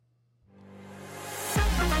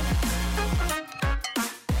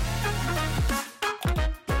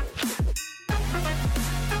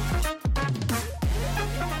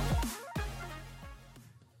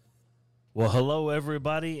Well, hello,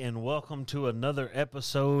 everybody, and welcome to another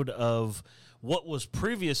episode of what was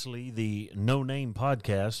previously the No Name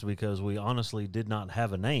Podcast, because we honestly did not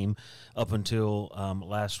have a name up until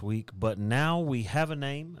last week. But now we have a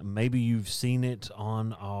name. Maybe you've seen it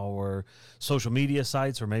on our social media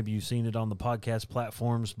sites, or maybe you've seen it on the podcast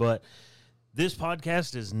platforms. But this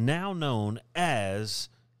podcast is now known as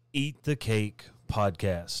Eat the Cake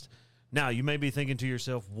Podcast. Now, you may be thinking to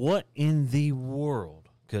yourself, what in the world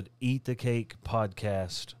could Eat the Cake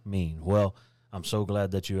Podcast mean? Well, I'm so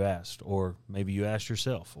glad that you asked, or maybe you asked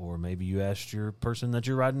yourself, or maybe you asked your person that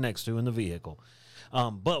you're riding next to in the vehicle.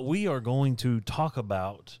 But we are going to talk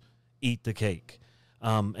about Eat the Cake.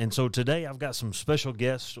 And so today I've got some special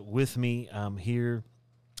guests with me here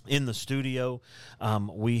in the studio.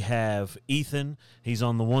 We have Ethan. He's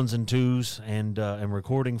on the ones and twos and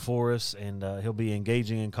recording for us, and he'll be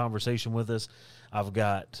engaging in conversation with us. I've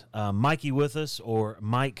got Mikey with us, or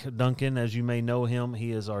Mike Duncan, as you may know him.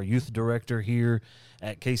 He is our youth director here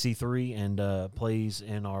at KC3 and plays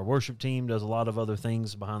in our worship team, does a lot of other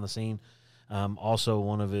things behind the scene. Also,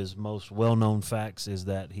 one of his most well-known facts is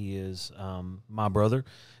that he is my brother,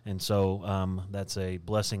 and so that's a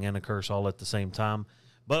blessing and a curse all at the same time.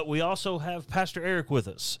 But we also have Pastor Eric with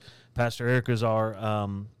us. Pastor Eric is our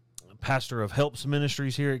pastor of Helps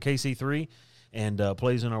Ministries here at KC3 and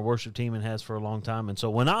plays in our worship team and has for a long time. And so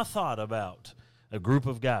when I thought about a group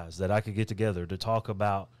of guys that I could get together to talk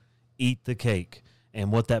about Eat the Cake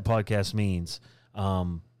and what that podcast means,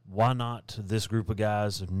 why not this group of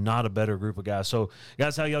guys? Not a better group of guys. So,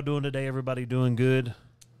 guys, how y'all doing today? Everybody doing good?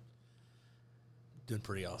 Doing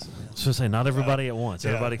pretty awesome. I was going to say, not everybody at once.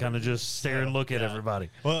 Yeah. Everybody kind of just stare and look at everybody.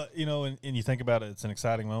 Well, you know, and you think about it, it's an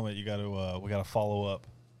exciting moment. You got to we got to follow up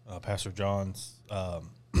Pastor John's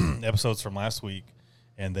episodes from last week,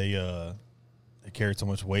 and they carried so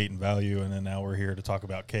much weight and value, and then now we're here to talk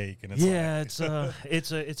about cake. And it's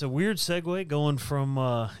it's a weird segue going from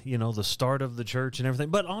the start of the church and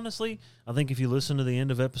everything. But honestly, I think if you listen to the end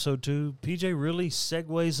of episode 2, PJ really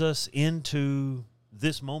segues us into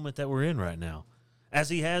this moment that we're in right now, as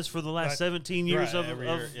he has for the last 17 years of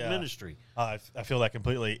ministry. I feel that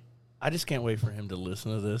completely. I just can't wait for him to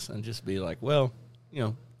listen to this and just be like, well,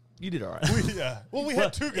 you did all right. We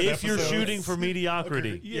had 2 good if episodes. You're shooting for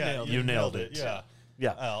mediocrity, you nailed it.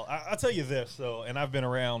 Yeah. I'll tell you this, though, and I've been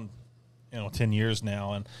around 10 years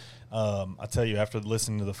now, and I'll tell you, after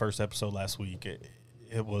listening to the first episode last week,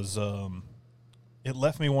 it was it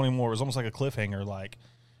left me wanting more. It was almost like a cliffhanger,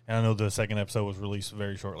 and I know the second episode was released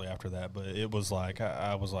very shortly after that, but it was like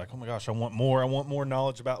I was like, oh my gosh, I want more. I want more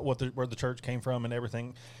knowledge about where the church came from and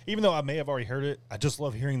everything. Even though I may have already heard it, I just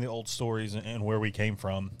love hearing the old stories and where we came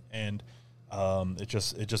from, and it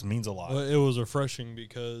just means a lot. Well, it was refreshing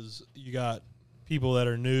because you got people that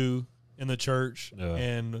are new in the church,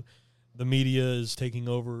 and the media is taking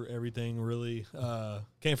over everything. Really,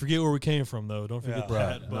 can't forget where we came from, though. Don't forget that.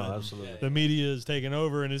 Right. But no, absolutely. The media is taking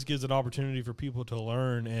over, and this gives an opportunity for people to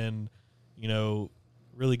learn and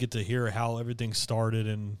really get to hear how everything started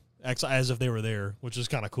and act as if they were there, which is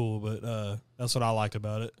kind of cool. But that's what I liked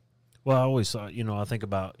about it. Well, I always thought, I think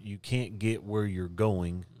about you can't get where you're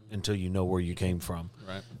going until you know where you came from.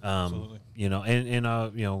 Right. Absolutely.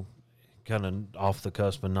 And kind of off the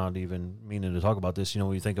cusp and not even meaning to talk about this,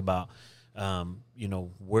 when you think about,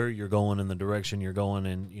 where you're going and the direction you're going.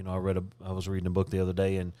 And, I was reading a book the other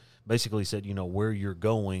day and basically said, where you're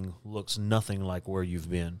going looks nothing like where you've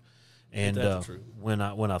been. And when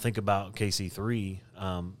I think about KC3,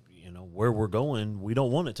 where we're going, we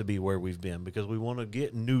don't want it to be where we've been, because we want to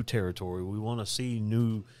get new territory. We want to see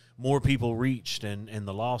more people reached and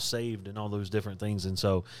the lost saved and all those different things. And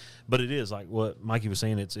so, but it is like what Mikey was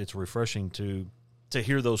saying, it's refreshing to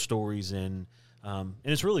hear those stories. And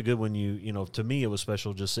it's really good when to me, it was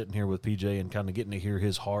special just sitting here with PJ and kind of getting to hear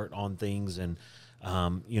his heart on things. And,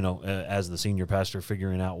 as the senior pastor,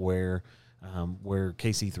 figuring out where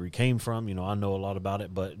KC3 came from, I know a lot about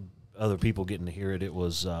it, but other people getting to hear it, it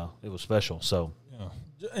was special. So,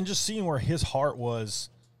 and just seeing where his heart was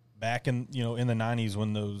back in the 90s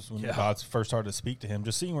when God first started to speak to him,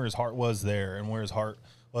 just seeing where his heart was there and where his heart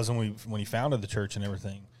was when he founded the church and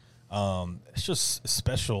everything, it's just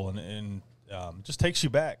special and just takes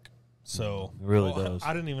you back. So it really does.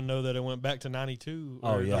 I didn't even know that it went back to 92.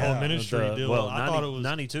 Oh, yeah. The whole ministry deal. Well, I thought it was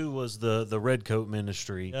 92 was the Red Coat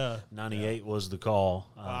ministry. Yeah. 98 was the call.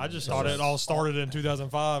 I just thought it all started in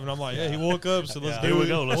 2005, and I'm like, he woke up, so let's do Here it. we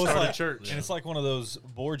go. Let's start a church. And it's like one of those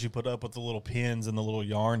boards you put up with the little pins and the little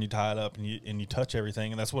yarn you tie it up and you touch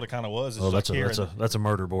everything, and that's what it kind of was. That's a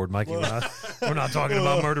murder board, Mikey. We're not talking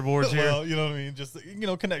about murder boards here. Well, you know what I mean? Just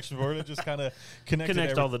connection board. It just kind of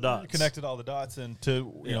connected all the dots. Connected all the dots, and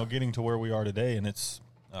to getting getting to where we are today, and it's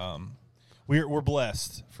we're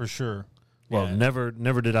blessed for sure. Well, Yeah.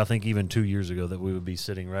 never did I think even 2 years ago that we would be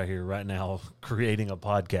sitting right here, right now, creating a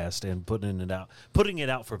podcast and putting it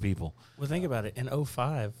out for people. Well, think about it. In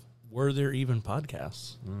 05, were there even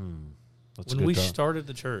podcasts? That's a When good we thought. started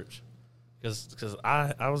the church, because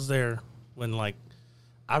I was there when, like,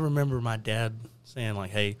 I remember my dad saying,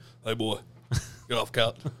 like, hey boy, get off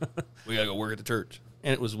couch. We got to go work at the church.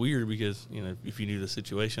 And it was weird because, you know, if you knew the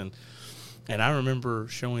situation. And I remember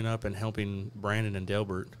showing up and helping Brandon and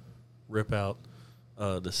Delbert rip out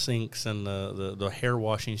the sinks and the hair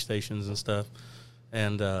washing stations and stuff.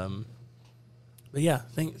 And but yeah,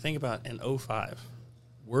 think about in 05,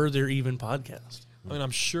 were there even podcasts? I mean,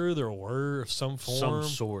 I'm sure there were of some form, Some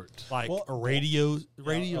sort. like Well, a radio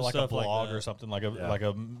like stuff a blog like that. or something, like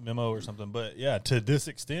a memo or something. But yeah, to this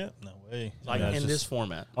extent, no way. Like Yeah, it's in this just-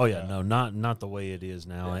 format. Oh yeah, no, not the way it is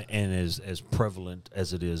now, and as prevalent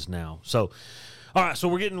as it is now. So, all right, so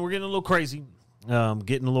we're getting a little crazy,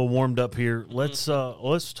 getting a little warmed up here. Let's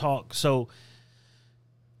talk. So,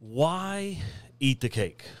 why eat the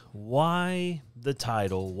cake? Why the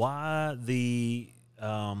title? Why the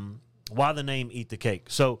name Eat the Cake?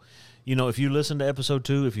 So, you know, if you listen to episode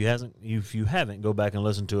 2, if you haven't, go back and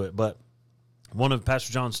listen to it. But one of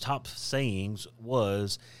Pastor John's top sayings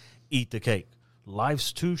was, "Eat the cake.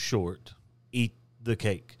 Life's too short. Eat the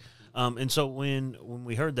cake." And so when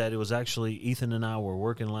we heard that, it was actually Ethan and I were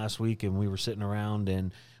working last week, and we were sitting around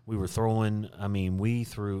and we were throwing. I mean, we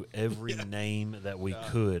threw every name that we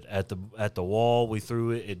could at the wall. We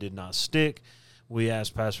threw it. It did not stick. We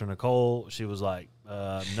asked Pastor Nicole. She was like,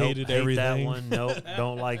 "Nope, Hated hate everything. that one. Nope,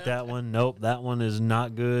 don't like that one. Nope, that one is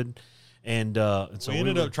not good." And so we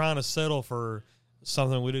ended were- up trying to settle for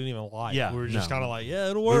something we didn't even like. Yeah, we were just no. kind of like, yeah,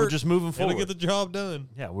 it'll We work. were just moving forward. It'll get the job done.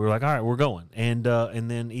 Yeah, we were like, all right, we're going. And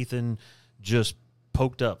then Ethan just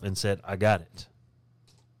poked up and said, "I got it.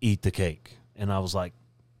 Eat the cake." And I was like,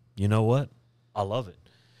 you know what? I love it.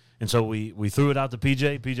 And so we threw it out to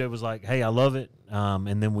PJ. PJ was like, "Hey, I love it."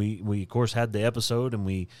 And then we of course had the episode and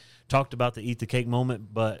we talked about the Eat the Cake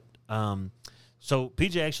moment. But so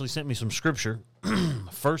PJ actually sent me some scripture.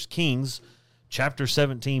 1 Kings chapter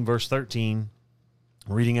 17, verse 13.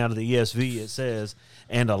 Reading out of the ESV, it says,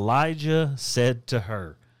 "And Elijah said to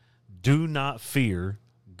her, 'Do not fear.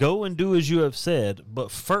 Go and do as you have said, but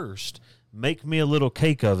first make me a little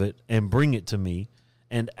cake of it and bring it to me,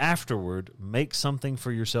 and afterward make something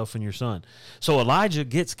for yourself and your son.'" So Elijah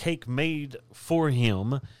gets cake made for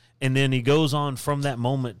him, and then he goes on from that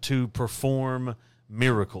moment to perform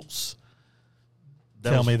miracles.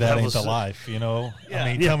 Tell me that ain't was- the life, you know? Yeah.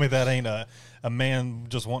 I mean, Yeah. tell me that ain't a man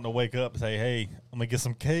just wanting to wake up and say, "Hey, I'm going to get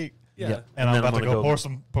some cake, Yeah. and I'm then about to gonna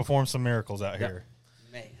go perform some miracles out here."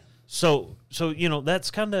 Man. So you know,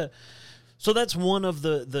 that's that's one of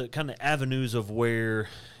the kind of avenues of where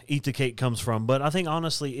Eat the Cake comes from. But I think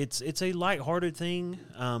honestly, it's a lighthearted thing.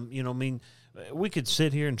 You know, I mean, we could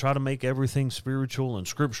sit here and try to make everything spiritual and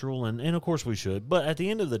scriptural, and of course we should. But at the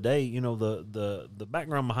end of the day, you know, the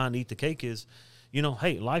background behind Eat the Cake is, you know,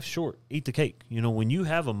 hey, life's short. Eat the cake. You know, when you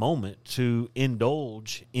have a moment to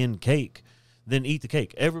indulge in cake, then eat the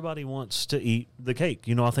cake. Everybody wants to eat the cake.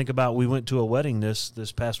 You know, I think about, we went to a wedding this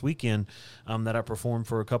past weekend that I performed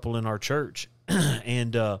for a couple in our church,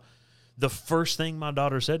 and the first thing my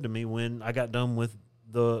daughter said to me when I got done with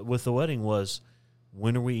the wedding was,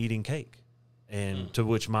 "When are we eating cake?" And to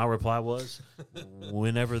which my reply was,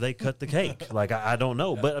 "Whenever they cut the cake." Like, I don't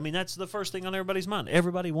know. But, I mean, that's the first thing on everybody's mind.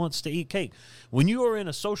 Everybody wants to eat cake. When you are in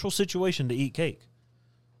a social situation to eat cake,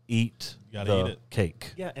 eat gotta the eat it.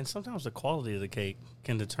 cake. Yeah, and sometimes the quality of the cake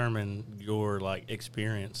can determine your like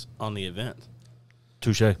experience on the event.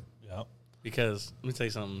 Touche. Yeah. Because let me tell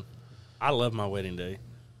you something, I love my wedding day.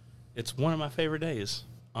 It's one of my favorite days,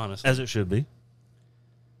 honestly. As it should be.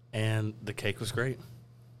 And the cake was great.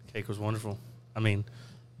 The cake was wonderful. I mean,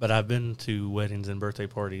 but I've been to weddings and birthday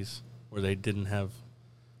parties where they didn't have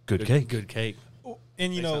Good cake. Good cake.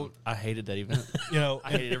 And, you know, I hated that event. you know,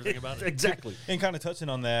 I hated everything about it. Exactly. and kind of touching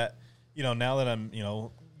on that, you know, now that I'm, you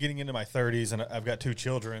know, getting into my 30s and I've got 2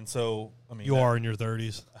 children, so I mean, You are in your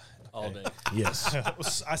 30s. All day. Yes.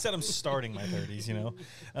 I said I'm starting my 30s, you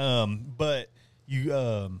know, but you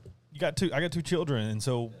got 2. I got 2 children, and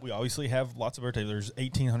so we obviously have lots of birthdays. There's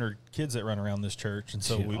 1,800 kids that run around this church, and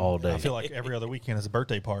so Yeah, we all day. I feel like every other weekend is a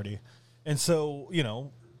birthday party, and so you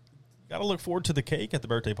know, got to look forward to the cake at the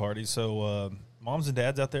birthday party. So moms and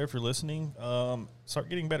dads out there, if you're listening, start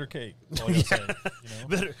getting better cake. That's all I gotta say, you know?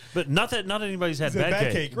 Better, but not anybody's had Said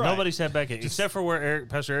bad cake. right. Nobody's had bad cake, except for where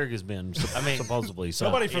Pastor Eric has been. I mean, supposedly. So.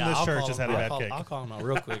 Nobody from this I'll church call has him- had a I'll bad call- cake. I'll call him out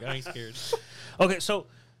real quick. I ain't scared. Okay, so,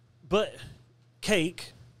 but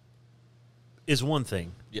cake, is one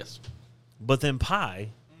thing, Yes. but then pie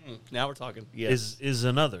Now we're talking. Yes. is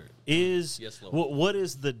another. Is Yes, Lord. what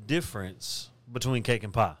is the difference between cake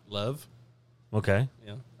and pie? Love. Okay.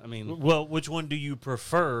 Yeah. I mean, Well, which one do you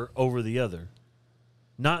prefer over the other?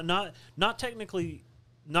 Not technically.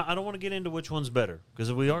 Not. I don't want to get into which one's better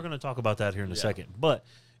because we are going to talk about that here in a second. But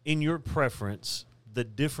in your preference, the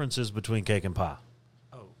differences between cake and pie.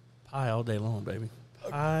 pie all day long, baby.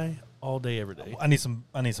 Pie all day, every day. I need some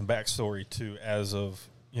backstory too, as of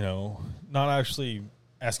not actually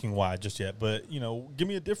asking why just yet, but give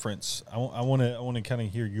me a difference. I want to kind of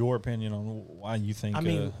hear your opinion on why you think.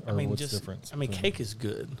 What's different. Cake is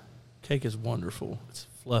good. Cake is wonderful. It's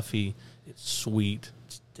fluffy. It's sweet.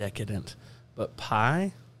 It's decadent. But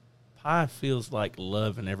pie feels like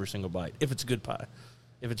love in every single bite. If it's good pie,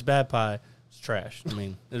 if it's bad pie, it's trash. I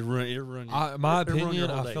mean, it ruin. My opinion,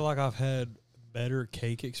 I feel like I've had better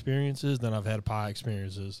cake experiences than I've had pie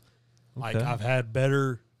experiences. Like Okay. I've had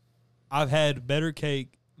better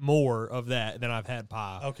cake, more of that than I've had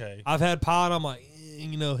pie. Okay. I've had pie and I'm like,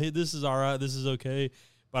 hey, this is all right, this is okay,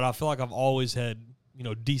 but I feel like I've always had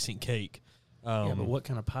decent cake. Yeah, but what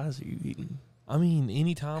kind of pies are you eating? I mean,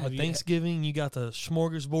 anytime Have at you- Thanksgiving, you got the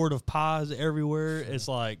smorgasbord of pies everywhere. It's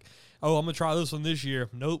like, oh, I'm gonna try this one this year.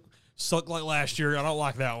 Nope, sucked like last year. I don't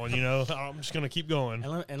like that one. I'm just gonna keep going.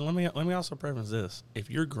 And let me also preference this: if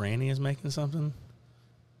your granny is making something,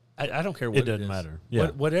 I don't care what It doesn't is. matter.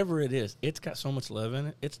 Yeah. Whatever it is, it's got so much love in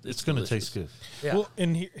it. It's going to taste good. Yeah. Well,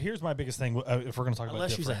 and here's my biggest thing. If we're going to talk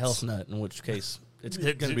Unless about she's a difference. health nut, in which case it's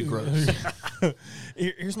going to be gross.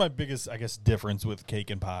 Here's my biggest, I guess, difference with cake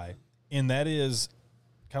and pie, and that is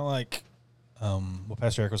kind of like what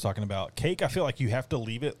Pastor Eric was talking about. Cake, I feel like you have to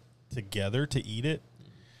leave it together to eat it.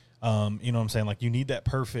 You know what I'm saying? Like you need that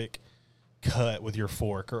perfect cut with your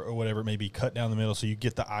fork or whatever it may be, cut down the middle so you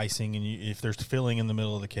get the icing, and if there's filling in the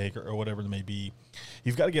middle of the cake or whatever it may be,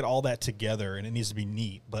 you've got to get all that together, and it needs to be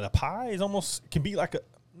neat. But a pie is can be like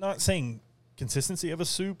not saying consistency of a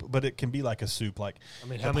soup, but it can be like a soup. Like, I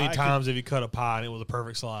mean, how many times have you cut a pie and it was a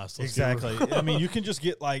perfect slice? Let's give her- Exactly. I mean, you can just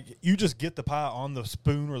get the pie on the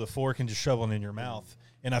spoon or the fork and just shove it in your mouth.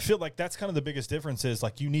 And I feel like that's kind of the biggest difference is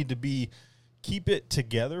like you need to keep it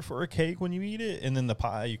together for a cake when you eat it, and then the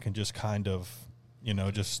pie you can just kind of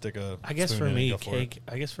just stick a. I guess spoon for in and me, go for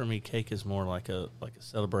it. cake is more like a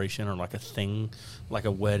celebration or like a thing, like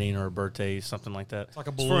a wedding or a birthday, something like that. It's like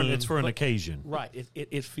a It's balloon. for an occasion. Right.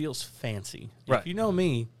 It feels fancy. Right. If you know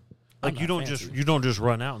me, Like I'm you not don't fancy. you don't just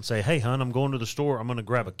run out and say, "Hey, hon, I'm going to the store. I'm going to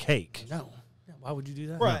grab a cake." No. Yeah, why would you do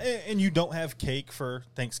that? Right, and you don't have cake for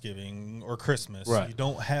Thanksgiving or Christmas. Right. You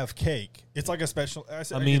don't have cake. It's like a special.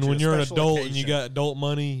 I mean, when you're an adult and you got adult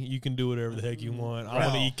money, you can do whatever the heck you want. I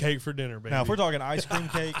want to Wow. eat cake for dinner, baby. now, if we're talking ice cream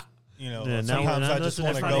cake, now sometimes I that's just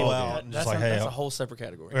want to not go even- out and That's, just like, hey, that's a whole separate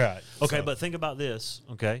category. right, Okay, so- but think about this.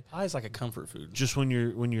 Okay, Pie is like a comfort food. just when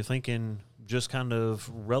you're thinking just kind of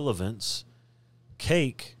relevance,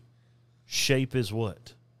 cake shape is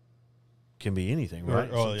what can be anything, right?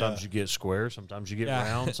 Oh, Sometimes yeah. you get square, sometimes you get Yeah.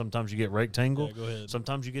 round, sometimes you get rectangle. Yeah, go ahead.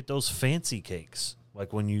 Sometimes you get those fancy cakes,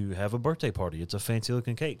 like when you have a birthday party. It's a fancy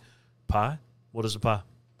looking cake. Pie. What is a pie?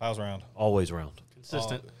 pies around. Always round.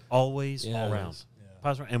 Consistent. Always Yeah, it round. is.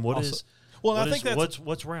 Pie's round. And what Also- is? Well, what I think is- that's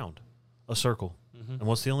what's round? A circle. Mm-hmm. And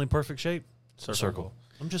what's the only perfect shape? Circle. A circle.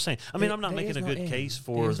 I'm just saying. I mean, There- I'm not there making is a no good end. case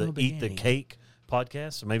for There's the no Eat the beginning. Cake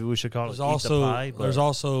podcast. So maybe we should call it There's Eat also the Pie. But there's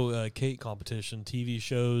also a cake competition TV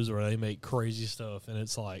shows where they make crazy stuff, and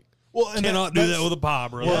it's like Well, and cannot do that's- that with a pie,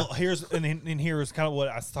 bro. Well, here's kind of what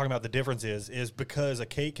I was talking about. The difference is because a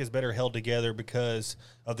cake is better held together because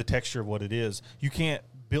of the texture of what it is. You can't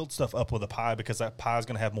build stuff up with a pie because that pie is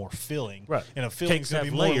going to have more filling. right. And a filling Cakes is going have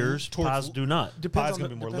to be more layers. towards- Pies do not. Pie's Depends gonna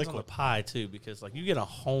be more depends on the liquid. pie too, because like you get a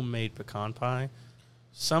homemade pecan pie,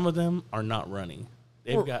 some of them are not runny.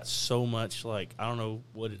 They've Or- got so much like I don't know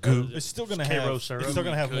what it Goo. It's still going to Cairo have. syrup. It's still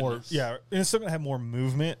going to have more. Goodness. Yeah, and it's still going to have more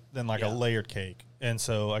movement than like a Yeah. layered cake. And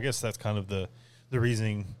so I guess that's kind of the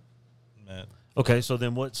reasoning. That Okay, so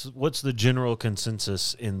then what's the general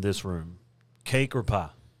consensus in this room? Cake or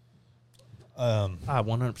pie? pie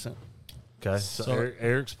 100%. Okay, so, So-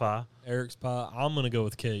 Eric's pie. Eric's pie. I'm gonna go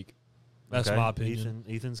with cake. That's Okay, my opinion.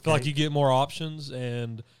 Ethan's I feel like cake. you get more options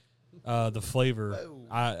and the flavor.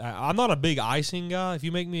 I'm not a big icing guy. If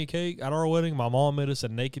you make me a cake at our wedding, my mom made us a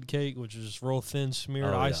naked cake, which is just real thin smeared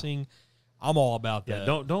Oh, yeah. icing. I'm all about Yeah,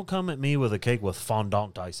 that. don't come at me with a cake with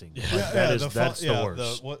fondant icing. Like, that's the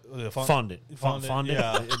worst. Fondant. Fondant.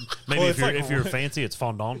 Yeah. Maybe Well, if it's you're like- if you're fancy, it's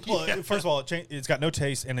fondant. Well, first of all, it's got no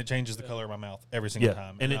taste and it changes the color of my mouth every single Yeah,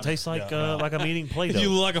 time. and it I'm- tastes like yeah, like I'm eating Play-Doh. You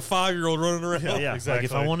look like a 5-year-old running around. Yeah, exactly. Like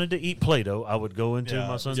if I wanted to eat Play-Doh, I would go into Yeah,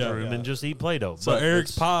 my son's yeah, room yeah. and just eat Play-Doh. So But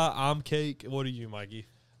Eric's it's- pie, I'm cake. What are you, Mikey?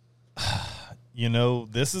 You know,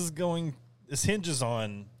 this hinges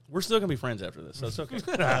on, We're still gonna be friends after this, so it's okay.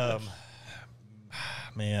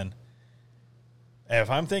 man. If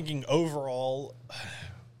I'm thinking overall,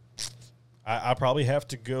 I probably have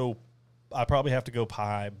to go. I probably have to go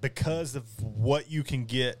pie because of what you can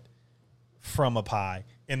get from a pie.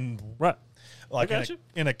 And Right. like I got you.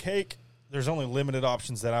 in a cake, there's only limited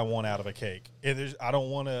options that I want out of a cake. I don't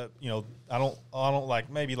want to, I don't like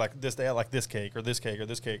maybe like this day I like this cake or this cake or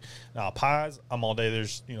this cake. Now pies, I'm all day.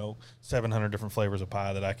 There's 700 different flavors of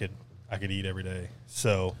pie that I could eat every day.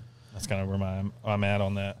 So that's kind of where I'm at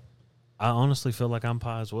on that. I honestly feel like I'm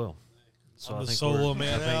pie as well. So I'm I the think solo we're-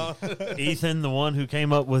 man I out. think Ethan, the one who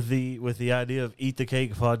came up with the idea of Eat the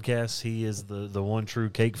Cake podcast, he is the one true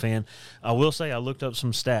cake fan. I will say I looked up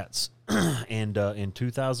some stats, and in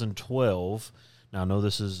 2012. Now I know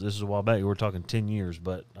this is a while back. We're talking 10 years,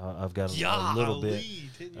 but I've got a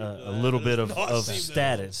little bit of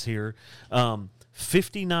status here.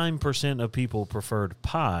 59% of people preferred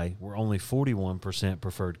pie, where only 41%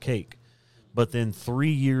 preferred cake. But then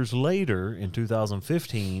 3 years later, in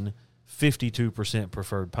 2015, 52%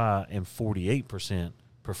 preferred pie and 48%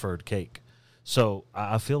 preferred cake. So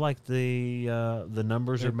I feel like the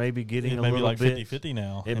numbers are maybe getting a Maybe little like bit 50-50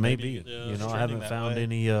 now. It may be. yeah, You it's know, I trending haven't that found way.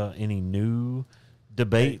 any new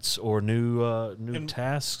debates or new And-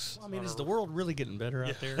 tasks. I mean, is the world really getting better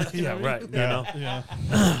out there? Yeah, right.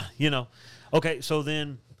 Yeah. You know. Okay, so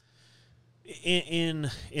then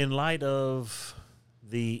in light of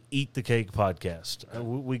the Eat the Cake podcast,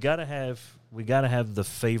 we got to have the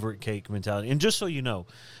favorite cake mentality. And just so you know,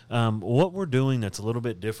 what we're doing that's a little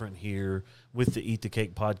bit different here with the Eat the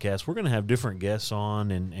Cake podcast, we're going to have different guests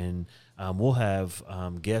on, and we'll have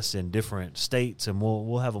guests in different states, and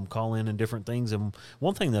we'll have them call in different things. And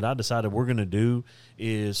one thing that I decided we're going to do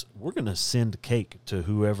is we're going to send cake to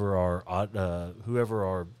whoever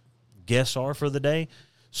our guests are for the day.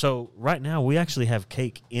 So right now we actually have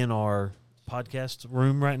cake in our podcast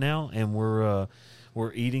room right now, and we're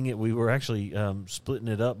eating it. We were actually splitting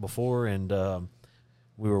it up before, and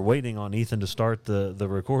we were waiting on Ethan to start the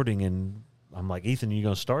recording, and I'm like, Ethan, you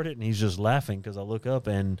gonna start it? And he's just laughing because I look up,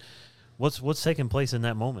 and what's taking place in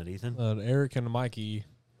that moment, Ethan? Eric and Mikey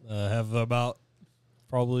have about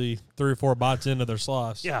probably 3 or 4 bites into their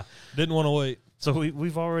slice. Yeah. Didn't want to wait. So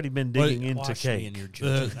we've already been digging into Watch me cake. and your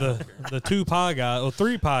The judgment. the 2 pie guys, or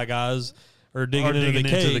 3 pie guys are digging,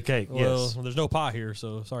 into the cake. Well, yes. there's no pie here,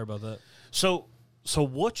 so sorry about that. So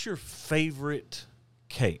what's your favorite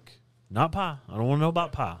cake? Not pie. I don't want to know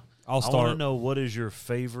about pie. I'll I want to start. know what is your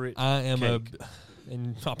favorite I am cake.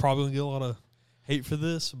 and I'll probably get a lot of hate for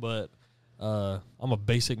this, but I'm a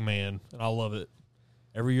basic man, and I love it.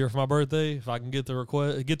 Every year for my birthday, if I can get to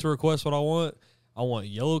request what I want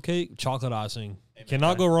yellow cake, chocolate icing.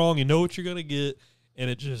 Cannot go wrong. You know what you're gonna get, and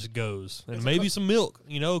it just goes. And maybe some milk.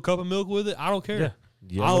 A cup of milk with it. I don't care.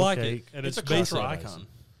 Yeah. I Yellow like cake. it, and It's it's, a basic. cultural icon.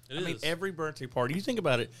 It I mean, is. every birthday party. You think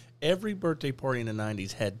about it. Every birthday party in the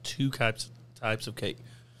 '90s had 2 types of cake: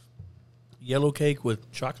 yellow cake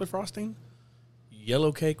with chocolate frosting,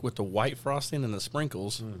 yellow cake with the white frosting and the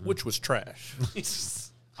sprinkles, which was trash.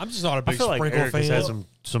 I'm just not a I big feel like sprinkle Eric has fan. had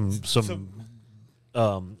some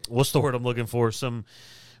what's the word I'm looking for? Some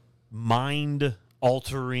mind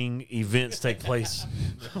altering events take place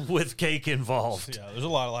with cake involved. Yeah, there's a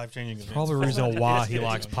lot of life-changing events. Probably the reason why he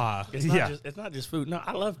likes pie. It's not just food. No,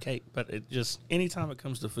 I love cake, but it just anytime it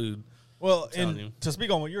comes to food, Well, telling you. and to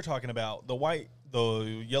speak on what you're talking about,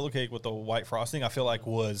 the yellow cake with the white frosting, I feel like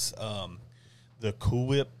was the Cool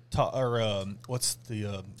Whip, what's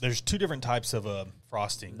the? There's 2 different types of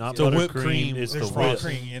frosting. Not The whipped buttercream, cream, it's the There's whip. whipped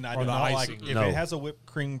cream, and I Or do the not like icing. if No. it has a whipped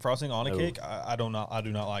cream frosting on a No. cake. I do not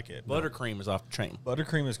like it. buttercream is off the chain.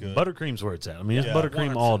 Buttercream is good. Buttercream's where it's at. I mean, it's Yeah.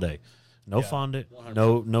 buttercream all day. No Yeah. fondant,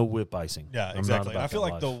 100%. no whip icing. Yeah, I'm not exactly. about I feel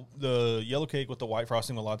that like life. the yellow cake with the white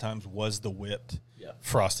frosting a lot of times was the whipped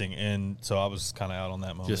frosting, and so I was kind of out on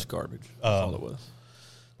that moment. Just garbage. That's all it was.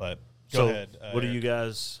 But So, go ahead. what are Eric. you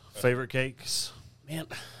guys' favorite cakes? Man,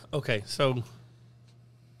 okay, so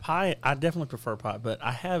pie, I definitely prefer pie, but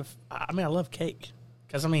I love cake.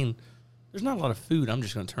 Because, there's not a lot of food I'm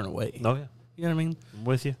just going to turn away. Oh yeah, You know what I mean? I'm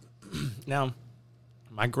with you. Now,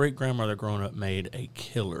 my great-grandmother growing up made a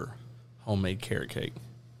killer homemade carrot cake.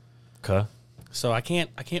 Okay. So I can't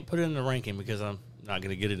put it in the ranking because I'm not going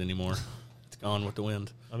to get it anymore. gone with the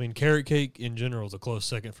wind. I mean, carrot cake in general is a close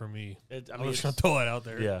second for me. I'm just gonna throw it out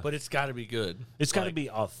there. Yeah. But it's got to be good. It's got to Like, be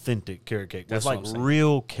authentic carrot cake with That's what like I'm saying.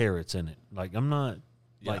 real carrots in it. Like I'm not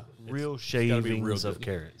like it's- real it's gotta be shavings real of good.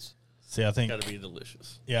 carrots. See, I think Got to be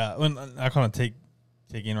delicious. yeah. When I kind of take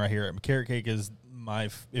in right here, carrot cake is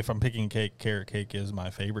if I'm picking cake, carrot cake is my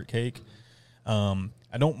favorite cake.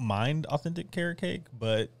 I don't mind authentic carrot cake,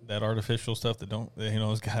 but that artificial stuff that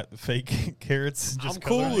has got fake carrots. Just I'm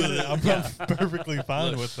cool colored with in it. I'm perfectly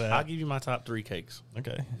fine Look, with that. I'll give you my top 3 cakes.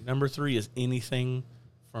 Okay, Number 3 is anything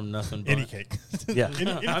from Nothing Bunt. any cake. Yeah. Anything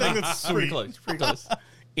that's Pretty sweet. close. Pretty close.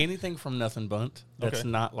 Anything from Nothing Bunt that's Okay.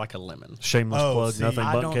 not like a lemon. Shameless Oh, plug. see, Nothing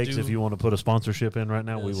I but don't cakes. do- If you want to put a sponsorship in right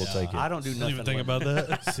now, we will Yeah. take it. I don't do I didn't nothing. even think lemon.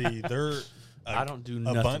 about that. See, they're I don't do a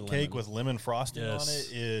nothing. bundt cake lemon. with lemon frosting on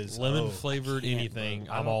Yes. it is Lemon oh, flavored can't, anything,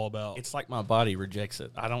 bro. I I'm don't- all about. It's like my body rejects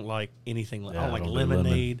it. I don't like anything. I Yeah, don't I like don't do lemon.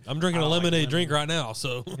 lemonade. I'm drinking I a don't like lemonade lemon. drink right now,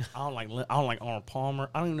 so I don't like Arnold Palmer.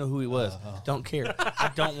 I don't even know who he was. Don't care.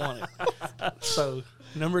 I don't want it. So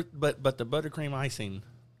but the buttercream icing,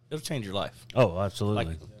 it'll change your life. Oh, absolutely.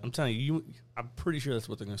 Like I'm telling you, I'm pretty sure that's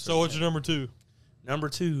what they're gonna say. so what's your number 2? Number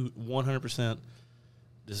 2, 100%.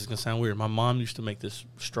 This is gonna sound weird. My mom used to make this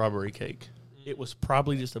strawberry cake. It was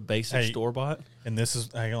probably just a basic Hey. store bought. And this is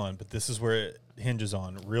hang on, but this is where it hinges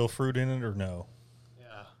on real fruit in it or no.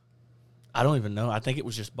 I don't even know. I think it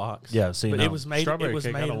was just boxed. Yeah, see, but no. it was made. Strawberry it was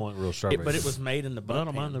cake, I made. don't want real strawberry But it cake. was made in the But I bunt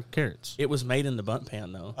don't mind pan. the carrots. It was made in the bunt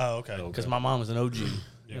pan though. Oh, okay. Because my mom was an OG. You know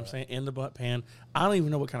what I'm saying? In the bunt pan. I don't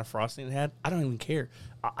even know what kind of frosting it had. I don't even care.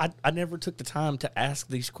 I never took the time to ask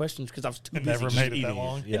these questions because I was too It busy never made it eating that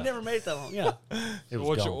long? Yeah. It never made it that long. Yeah. It was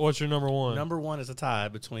What's gone. what's your number 1? Number 1 is a tie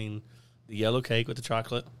between the yellow cake with the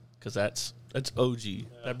chocolate because that's OG.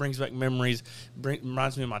 That brings back memories.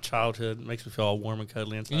 Reminds me of my childhood. Makes me feel all warm and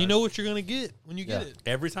cuddly inside. And you know what you're gonna get when you get Yeah. it.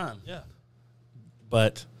 every time. Yeah.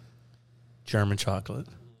 But German chocolate.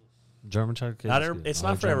 German chocolate cake. Not is every- good. it's I not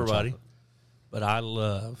like for German everybody. chocolate. But I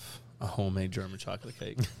love a homemade German chocolate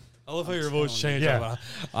cake. I love how your voice changed. Yeah.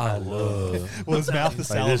 I love. Well, his mouth is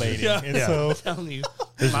Like, this is- salivating, Yeah. and so I'm telling you,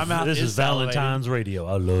 This, my mouth this is salivating. Valentine's radio.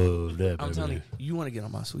 I love that. I'm baby. telling you, you want to get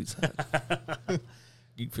on my sweet side.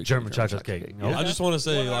 You fix German your chocolate cake. Yeah. I just want to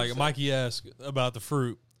say, like 100%. Mikey asked about the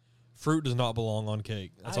fruit. Fruit does not belong on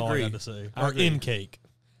cake. That's I all agree. I got to say. I Or agree. in cake.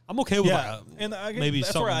 I'm okay with yeah, like, and I guess maybe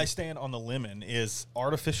that's something. where I stand on the lemon. Is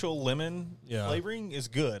artificial lemon Yeah. flavoring is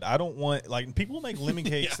good. I don't want like people make lemon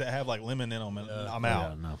cakes that have like lemon in them, and I'm Yeah,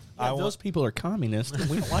 out. no. I those want, people are communists, and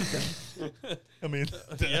we don't like them. I mean,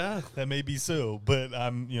 yeah, that may be so, but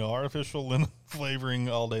I'm artificial lemon flavoring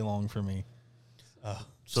all day long for me. So,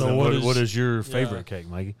 So then what what is- is your favorite cake,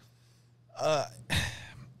 Mikey?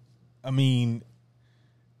 I mean,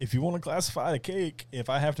 if you want to classify a cake, if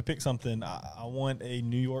I have to pick something, I want a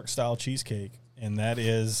New York style cheesecake, and that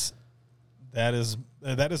is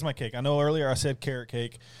my cake. I know earlier I said carrot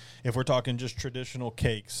cake. If we're talking just traditional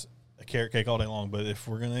cakes, a carrot cake all day long. But if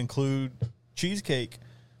we're going to include cheesecake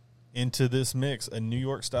into this mix, a New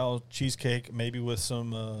York style cheesecake, maybe with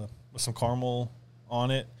some caramel on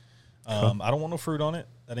it. I don't want no fruit on it.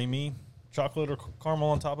 That ain't me. Chocolate or caramel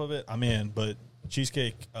on top of it, I'm in. But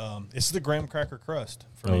cheesecake, it's the graham cracker crust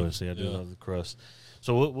for Oh, me. see, I do Yeah. love the crust.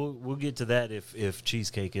 So we'll get to that if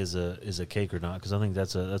cheesecake is a cake or not, because I think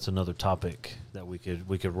that's another topic that we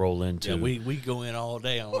could roll into. Yeah, we go in all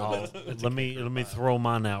day on that. Let me throw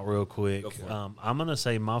mine out real quick. Go for it. I'm gonna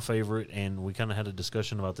say my favorite, and we kind of had a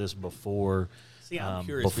discussion about this before. See, I'm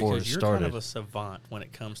curious before because it you're started. kind of a savant when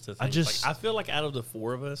it comes to things. I just- I feel like out of the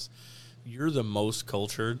 4 of us, you're the most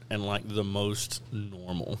cultured and like the most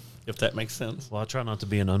normal, if that makes sense. Well, I try not to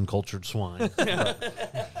be an uncultured swine.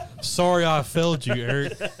 Sorry, I failed you,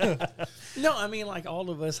 Eric. No, I mean like all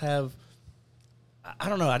of us have. I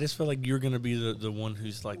don't know. I just feel like you're going to be the one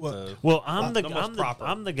who's like the. Well, I'm the most proper.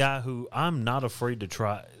 I'm the guy who I'm not afraid to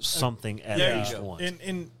try something at There you least go. once.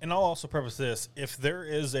 And I'll also preface this: if there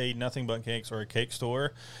is a Nothing But Cakes or a cake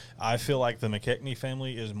store, I feel like the McKechnie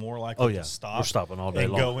family is more likely Oh, yeah. to stop. We're stopping all day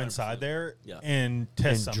and long. go inside there Yeah. and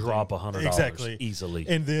test And something. drop $100 exactly easily.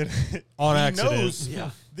 and then On he accident. knows,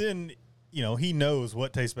 Yeah. Then he knows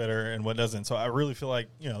what tastes better and what doesn't. So I really feel like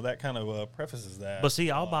that kind of prefaces that. But see,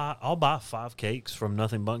 I'll buy 5 cakes from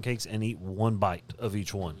Nothing But Cakes and eat 1 bite of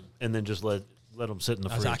each one, and then just let them sit in the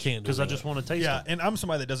I fridge. can't do because I that. just want to taste yeah, them. and I'm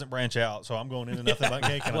somebody that doesn't branch out, so I'm going into Nothing But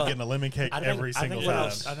Cake and Well, I'm getting a lemon cake every single what time.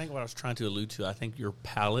 I think what I was trying to allude to, I think your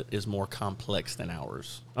palate is more complex than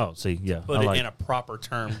ours. Oh, see, yeah, Put I it like, in a proper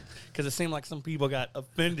term, because it seemed like some people got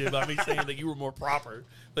offended by me saying that you were more proper.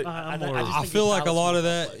 But I'm just more- think I your feel like a palate's lot more of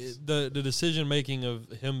that, complex. the decision making of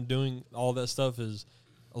him doing all that stuff is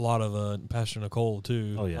a lot of Pastor Nicole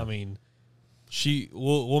too. Oh, yeah. I mean,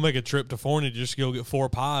 we'll make a trip to Forney just to go get 4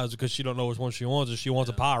 pies because she don't know which one she wants. If she wants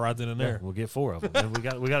a pie right then and Yeah, there. we'll get 4 of them. And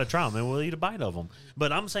we got to try them, and we'll eat a bite of them.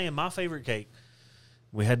 But I'm saying my favorite cake,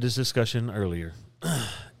 we had this discussion earlier,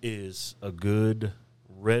 is a good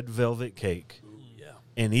red velvet cake. Yeah.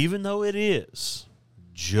 And even though it is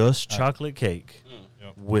just chocolate cake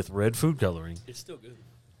with red food coloring, It's still good.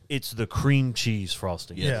 it's the cream cheese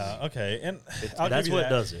frosting. Yeah, okay. And I'll That's give you what that.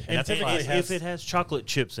 does it. And And typically if it has chocolate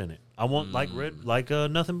chips in it, I want like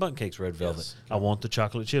Nothing But Cakes red velvet. Yes. I want the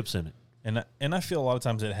chocolate chips in it. and I feel a lot of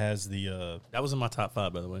times it has the That was in my top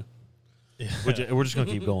 5, by the way. We're just going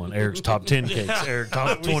to keep going. Eric's top 10 cakes. Eric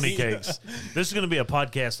top 20 cakes. This is going to be a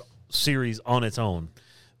podcast series on its own.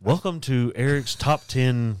 Welcome to Eric's top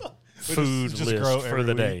 10 food just grow list for every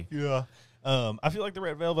the week. day. Yeah. I feel like the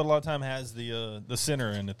red velvet a lot of time has the center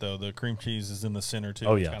in it though. The cream cheese is in the center too.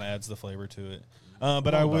 Oh, which yeah. kind of adds the flavor to it.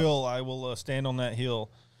 But I will stand on that hill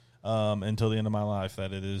until the end of my life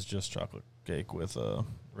that it is just chocolate cake with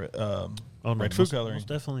red food coloring. Most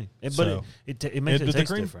definitely. But So- it makes it but the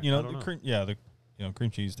taste cream, different. you I know, don't the know. cream, cream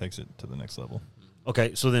cheese takes it to the next level.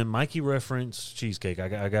 Okay, so then Mikey referenced cheesecake.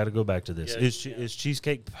 I got to go back to this. Yeah, Is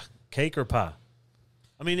cheesecake cake or pie?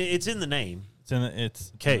 I mean, it's in the name, It's in the,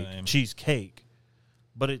 it's cake, in the name. cheesecake,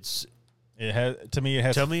 but it's It has to me. It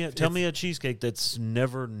has tell me a cheesecake that's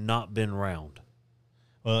never not been round.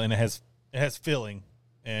 well, and it has filling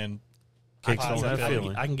and Cakes pies don't have and filling.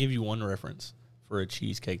 filling. I can give you one reference for a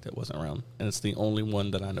cheesecake that wasn't round, and it's the only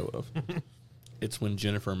one that I know of. It's when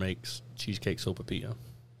Jennifer makes cheesecake sopapilla.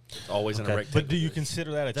 It's always in a Okay. rectangle. But do you dish.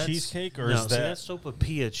 consider that a That's- cheesecake or no, is see, that? that's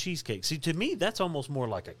sopapilla cheesecake? See, to me, that's almost more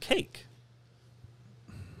like a cake.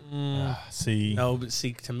 See, No, but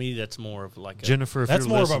see, to me, that's more of like a Jennifer, if That's you're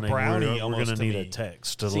more of a listening, brownie we're almost going to to need me. a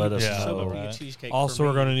text to See, let us yeah, know. sopapilla right. cheesecake. Also, for we're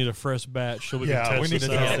me- going to need a fresh batch so we Yeah, can we test need this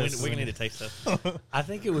to out. test Yeah, this. we need to taste that. I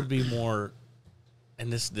think it would be more,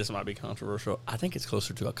 and this might be controversial. I think it's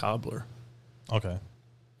closer to a cobbler okay.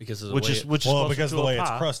 because of the Which way is which is Well, closer because to the a way it's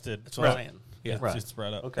pie. crusted, That's what I'm saying. Yeah, It's, Right. it's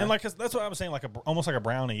spread up. Okay. And like that's what I was saying, almost like a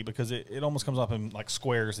brownie because it almost comes up in like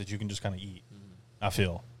squares that you can just kind of eat. I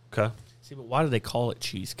feel. Okay, See, but why do they call it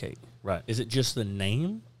cheesecake? right. Is it just the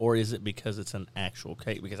name, or is it because it's an actual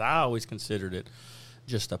cake? Because I always considered it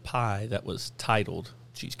just a pie that was titled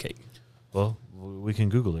cheesecake. Well, we can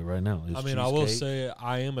Google it right now. Is I mean, I will cheesecake- say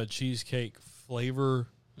I am a cheesecake flavor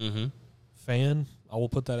Mm-hmm. fan. I will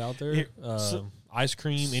put that out there. Here, so- Ice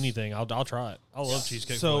cream, anything. I'll try it. I love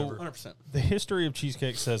cheesecake So- flavor. 100%. The history of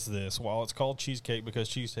cheesecake says this: while it's called cheesecake because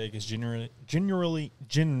cheesecake is generally,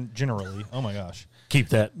 oh my gosh, keep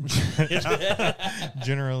that.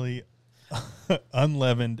 generally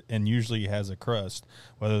unleavened and usually has a crust.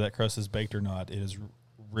 Whether that crust is baked or not, it is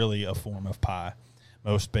really a form of pie.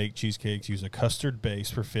 Most baked cheesecakes use a custard base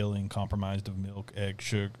for filling, comprised of milk, egg,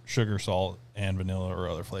 sugar, salt, and vanilla or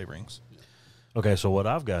other flavorings. Okay, so what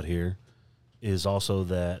I've got here is also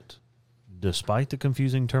that despite the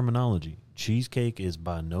confusing terminology, cheesecake is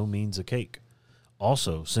by no means a cake.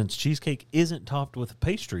 Also, since cheesecake isn't topped with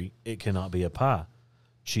pastry, it cannot be a pie.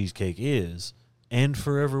 Cheesecake is, and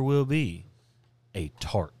forever will be, a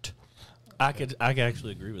tart. I could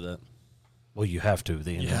actually agree with that. Well, you have to.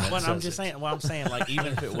 The internet Well, I'm says just it. saying. Well, I'm saying like even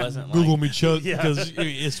if it wasn't like, Google me, Chuck, Yeah. because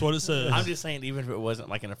it's what it says. I'm just saying even if it wasn't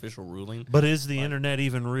like an official ruling. But is the internet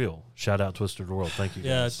even real? Shout out Twisted World. Thank you,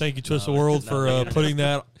 Yeah, guys. thank you, Twist the No, World, no, for no. putting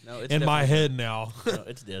that No, it's in my definitely- head now. No,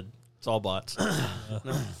 it's dead. It's all bots.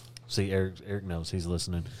 See, Eric knows he's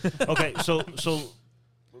listening. Okay, so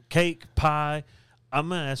cake, pie. I'm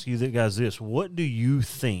gonna ask you guys this: what do you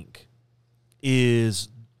think is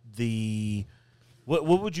the what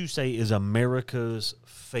would you say is America's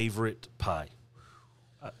favorite pie?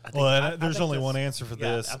 Well, there's think only that's- one answer for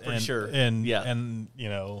yeah, this. I'm pretty and, sure. And Yeah. and you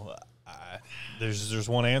know, there's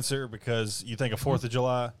one answer because you think of 4th of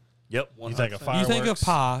July, Yep. you think of 100%. fireworks. You think of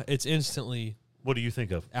pie, it's instantly What do you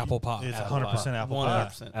think of? apple pie. It's Apple 100% pie. apple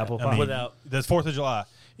 100%. pie. Apple I pie. mean, Without- that's 4th of July.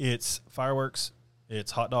 It's fireworks.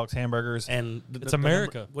 It's hot dogs, hamburgers. And It's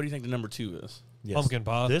America. What do you think the number 2 is? Yes. Pumpkin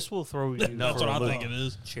pie. This will throw you. That's for what a I loop. think it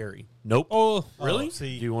is. Cherry. Nope. Oh, Really? Do See,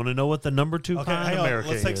 you want to know what the number 2 okay, pie in hang on. America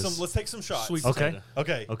Let's take is? some. Let's take some shots. Sweet Okay. potato.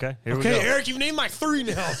 Okay. Okay. Here we okay, go. Eric, you've named my 3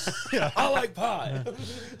 now. I like pie.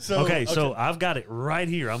 So Okay, so I've got it right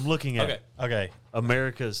here. I'm looking at Okay. it. okay.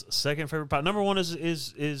 America's second favorite pie. Number 1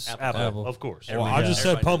 is apple, Apple. of course. Well, we I go. just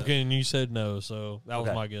said Everybody pumpkin, and you said no, so that was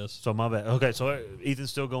Okay. my guess. So my bad. Okay, so Ethan's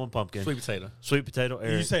still going pumpkin. Sweet potato. Sweet potato. Did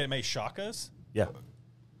Eric. you say it may shock us? Yeah.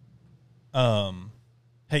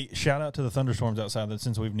 Hey, shout out to the thunderstorms outside. That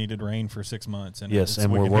since we've needed rain for 6 months, and Yes, it's-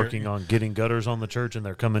 and we we're can hear- working on getting gutters on the church, and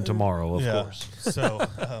they're coming tomorrow, of yeah. course. So,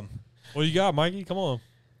 What do you got, Mikey? Come on.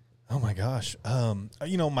 Oh my gosh.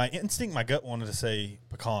 My instinct, my gut wanted to say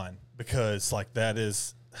pecan because like that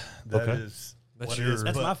is Okay. that's That's what it your- is.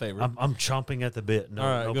 That's but, my favorite. I'm chomping at the bit. No, All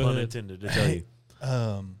right, no go pun ahead. intended to tell you.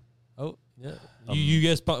 Oh, yeah. You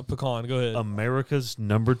guess pecan. Go ahead. America's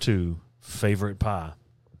number 2 favorite pie,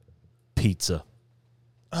 pizza.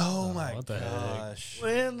 Oh my what the heck? gosh.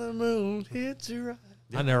 When the moon hits your eye.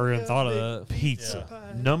 I never even thought of that. Pizza.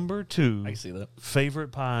 Yeah. Number 2 I can see that.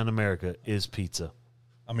 favorite pie in America is pizza.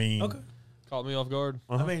 I mean, Caught me off guard.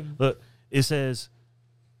 Uh-huh. I mean, Look, it says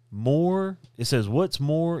what's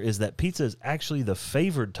more is that pizza is actually the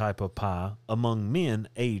favored type of pie among men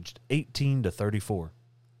aged 18 to 34.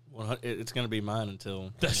 it's going to be mine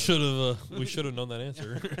until. That should have. We should have known that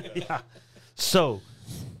answer. Yeah. So,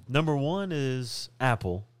 number 1 is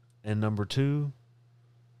apple, and number 2,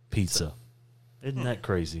 pizza. Isn't that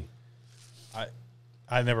crazy?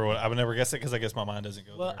 I would never guess it because I guess my mind doesn't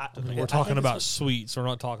go Well, there. We're talking about sweets. We're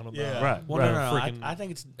not talking about. Yeah. Right. Well, right. no. freaking- I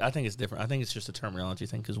think it's different. I think it's just a terminology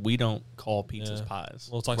thing because we don't call pizzas Yeah. pies.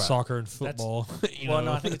 Well, it's like Right. soccer and football.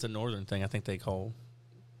 No, I think it's a northern thing. I think they call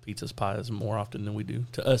pizzas pies more often than we do.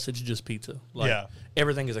 To us, it's just pizza. Like, Yeah.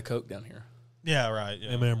 everything is a Coke down here. Yeah, right.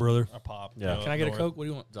 Yeah. Amen, brother. A pop. Yeah. you Can I get a know, Coke? What do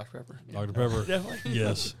you want? Dr. Pepper. Dr. Pepper. Definitely.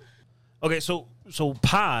 Yes. Okay, so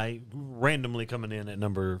pie randomly coming in at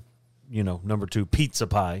number 2, pizza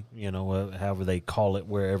pie, however they call it,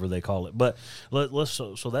 wherever they call it. But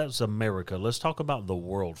so that's America. Let's talk about the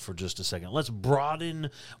world for just a second. Let's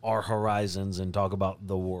broaden our horizons and talk about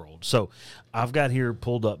the world. So I've got here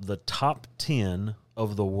pulled up the top 10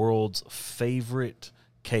 of the world's favorite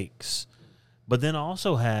cakes. But then I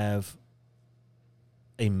also have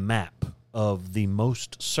a map of the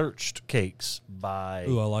most searched cakes by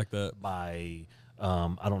Ooh, I like that. I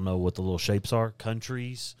don't know what the little shapes are,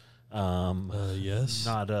 countries, Yes.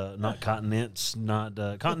 not continents, not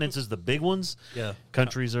continents is the big ones. Yeah.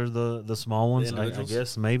 Countries are the small ones, I individuals?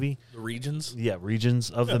 guess, maybe. The regions. Yeah,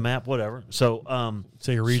 regions of the map, whatever. So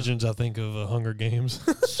Say regions. I think of Hunger Games.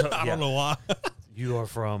 I don't know why. you are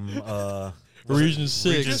from Region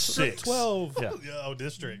 6. Region 6. 12. Yeah. Oh,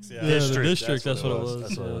 districts. Yeah. Yeah, District, the district. that's That's what what it it was. was.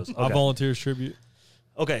 That's what it was. I Okay. volunteers tribute.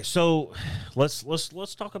 Okay, so let's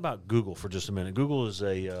talk about Google for just a minute. Google is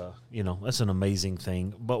that's an amazing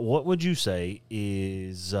thing. But what would you say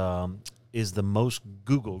is the most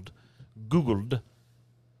Googled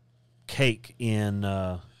cake in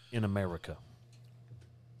America?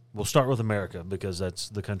 We'll start with America because that's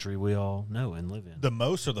the country we all know and live in. The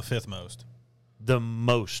most or the fifth most? The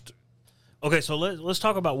most. Okay, so let's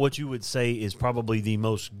talk about what you would say is probably the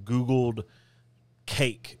most Googled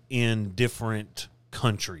cake in different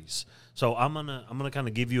countries. So I'm gonna kind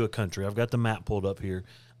of give you a country. I've got the map pulled up here.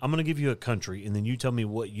 I'm gonna give you a country, and then you tell me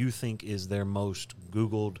what you think is their most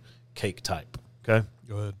Googled cake type. Okay.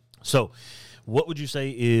 Go ahead. So, what would you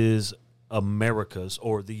say is America's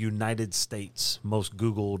or the United States most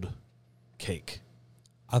Googled cake?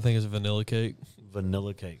 I think it's vanilla cake.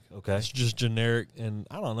 Vanilla cake. Okay. It's just generic, and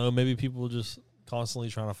I don't know. Maybe people just constantly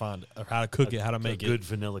trying to find how to cook it, how to make a it. good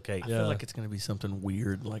vanilla cake. I Yeah. feel like it's going to be something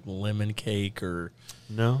weird like lemon cake or.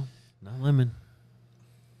 No, not lemon.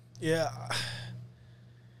 Yeah.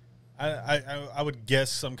 I would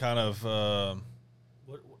guess some kind of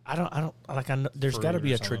I don't like. I know there's Fruit got to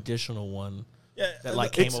be or a something. traditional one yeah that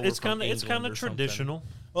like came over It's from kind of England or something. traditional.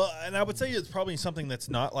 well, and I would say it's probably something that's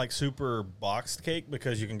not like super boxed cake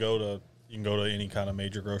because you can go to any kind of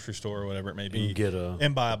major grocery store or whatever it may be And get a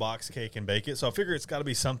and buy a box cake and bake it. So I figure it's got to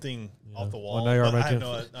be something off the Well, wall. now you're But I making-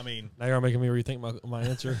 know. I mean, Now you're making me rethink my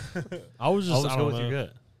answer. I was just. Always I go don't with know. your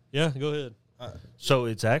gut. Yeah, go ahead. So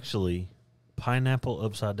it's actually pineapple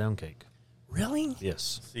upside down cake. Really?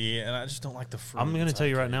 Yes. see, and I just don't like the fruit. I'm going to inside tell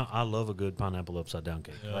you right cake. now, I love a good pineapple upside down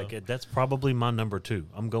cake. Yeah. Like that's probably my number 2.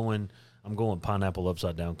 I'm going pineapple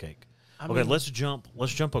upside down cake. I Okay, mean- let's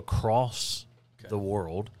jump across the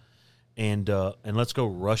world and let's go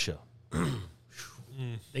Russia.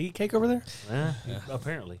 They eat cake over there?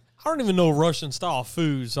 Apparently. I don't even know Russian style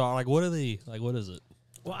food. So like, what are they like? What is it?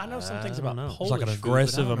 Well, I know some things I don't about know. Polish It's like an food, but I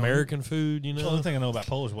aggressive don't know. American food. You The know. only thing I know about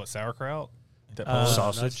Polish is what, sauerkraut? Ain't that No, Polish?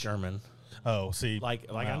 Sausage. that's German. Oh, see, Like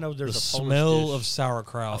I wow. know The there's a Polish smell dish. of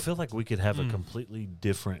sauerkraut. I feel like we could have a completely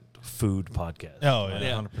different food podcast. Oh Yeah.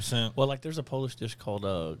 yeah, 100%. Well, like there's a Polish dish called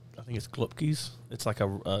I think it's klopkis. It's like a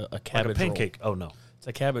Like cabbage a pancake. Oh, no. roll. It's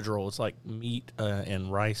a cabbage roll. It's like meat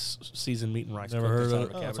and rice, seasoned meat and rice. Never cooked heard of inside it. a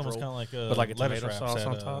Oh, it's cabbage almost roll. kind of like But like a lettuce tomato wraps sauce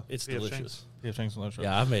on at, top. It's P.F. delicious. Chang's. P.F. Chang's and lettuce Yeah,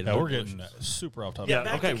 wraps. I've made it. Yeah, They're we're getting delicious. super off topic. Yeah,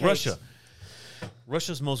 back to okay, cakes. Russia.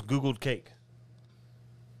 Russia's most Googled cake.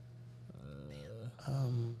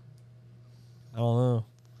 I don't know.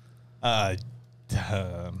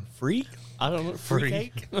 Um, Free? I don't know. Free Free.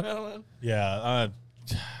 cake? I don't know. yeah,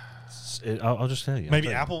 I'll just tell you. Maybe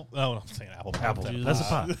I'll tell apple. No, I'm saying apple. pie. you. Apple. That's a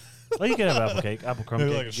pie. Well, you can have apple cake, apple crumb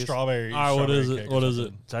Maybe cake. like a It's- strawberry. All right, what is strawberry it? cake or What is it?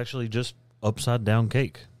 something. It's actually just upside down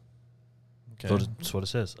cake. Okay. That's what it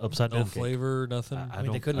says. Upside No down cake. flavor, nothing. I I mean, they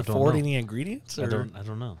don't- couldn't I don't afford know. any ingredients. Or? I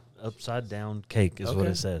don't know. Upside down cake is what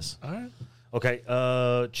Okay. it says. All right.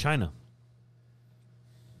 Okay, China.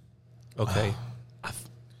 Okay.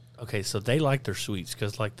 Okay, so they like their sweets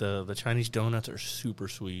because like the Chinese donuts are super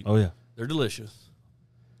sweet. Oh yeah. They're delicious.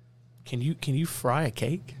 Can you fry a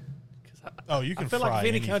cake? 'Cause Oh, you can I feel fry like if any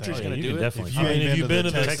anything. country's Yeah, going you to can do it, definitely If fry you it. ain't if you've been been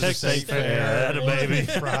to the to the Texas Texas State Fair, Fair, atta baby. you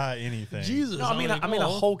can fry anything. Jesus, no, I mean a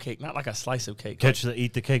whole. whole cake, not like a slice of cake. Catch the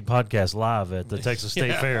Eat the Cake podcast live at the Texas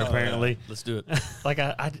State Fair. Apparently, Let's do it. Like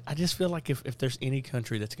I just feel like if there's any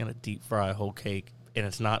country that's going to deep fry a whole cake and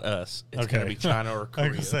it's not us, it's going to be China or I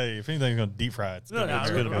Korea. can say if anything's going to deep fry it, it's no, gonna no, be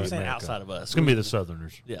gonna I'm America. be saying America. outside of us. it's gonna be the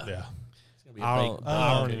Southerners. Yeah. Yeah. It's gonna be I a don't, baked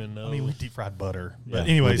I don't cake. even know. I mean, we deep fried butter. Yeah, But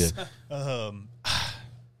we anyways, did.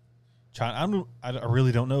 China. I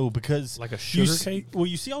really don't know because Like a you sugar s- cake? Well,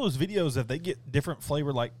 you see all those videos that they get different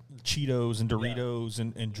flavor, like Cheetos and Doritos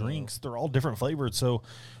and drinks. They're all different flavored. So,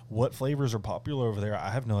 what flavors are popular over there? I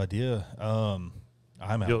have no idea. I'm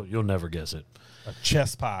out. You'll never guess it. A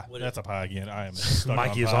chess pie. That's a pie again. I am. Stuck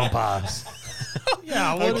Mikey is pie. on pies.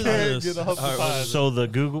 Yeah, I what is can't this? get off the pies. So the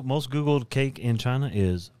most Googled cake in China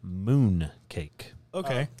is moon cake.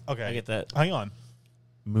 Okay. Okay, I get that. Hang on.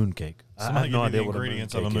 Moon cake. I Somebody have no give me idea the what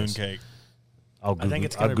ingredients a of a moon moon is. cake. I'll Google, I think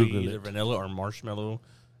it's I'll going to be Google either it. vanilla or marshmallow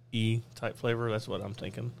type flavor. That's what I'm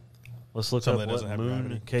thinking. Let's look Something up that what doesn't have moon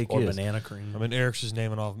gravity. cake Or is. banana cream. I mean, Eric's just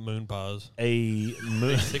naming off moon pies. A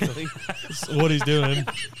moon. That's what he's doing.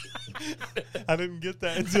 I didn't get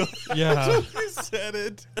that until Yeah. you said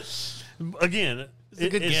it. Again, a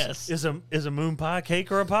good guess. Is a moon pie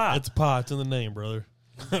cake or a pie? It's a pie. It's in the name, brother.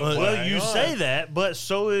 well, you say that, but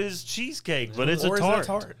so is cheesecake. But it's Or a is that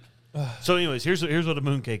tart. So, anyways, here's what a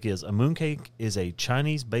moon cake is. A moon cake is a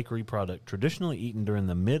Chinese bakery product traditionally eaten during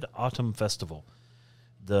the Mid-Autumn Festival.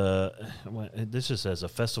 This just says a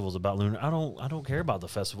festival is about lunar. I don't care about the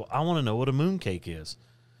festival. I want to know what a moon cake is.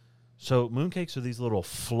 So, moon cakes are these little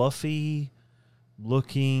fluffy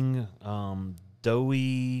looking,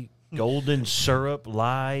 doughy, golden syrup,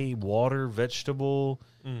 lye, water, vegetable.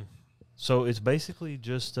 So it's basically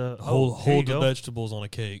just here you Hold the go. vegetables on a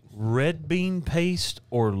cake. Red bean paste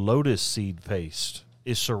or lotus seed paste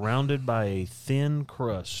is surrounded by a thin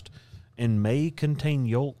crust and may contain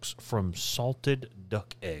yolks from salted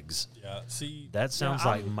duck eggs. Yeah. See, That sounds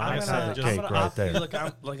like my kind of just- cake right there.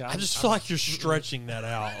 I just feel like you're stretching that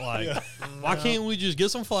out. Like, why can't we just get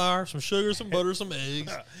some flour, some sugar, some butter, some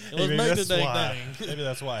eggs, and let's maybe make the that's dang why. thing? Maybe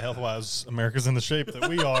that's why health-wise America's in the shape that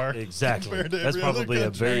we are. Exactly. compared to That's every other probably a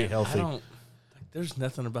country. very I healthy. don't. There's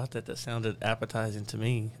nothing about that sounded appetizing to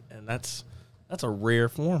me, and that's a rare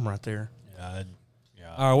form right there. Yeah.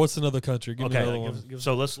 All right, what's another country? Give me another one.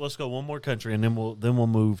 So let's go one more country and then we'll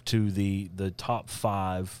move to the top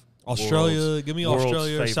 5. Australia. world's- Give me world's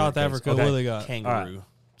Australia or favorite South cakes. Africa. Okay. What do they got? Kangaroo.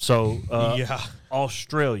 So Yeah.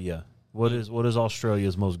 Australia. What is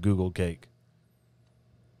Australia's most Googled cake?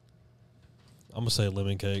 I'm gonna say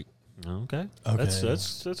lemon cake. Okay. Okay.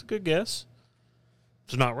 That's a good guess.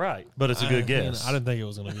 It's not right, but it's a good guess. I didn't think it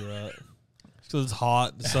was gonna be right. Because it's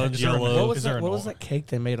hot, the sun's Is there a- yellow. What was is there that? an What was or- that cake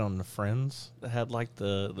they made on the Friends that had like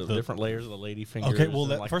the different layers of the lady fingers? Okay. Well,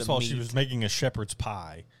 and, that, like, first of the all, she meat? was making a shepherd's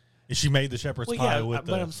pie. And she made the shepherd's Well, pie yeah, with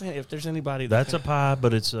but the. I'm saying if there's anybody That's a pie,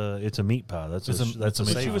 but it's a meat pie. That's It's a a meat meat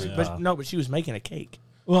She pie, was, yeah. but she was making a cake,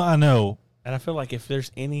 well, I know. and I feel like if there's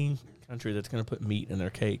any country that's going to put meat in their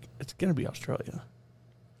cake, it's going to be Australia.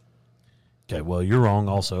 Okay, well, you're wrong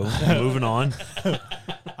also. Moving on.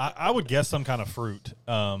 I would guess some kind of fruit.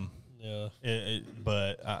 Yeah.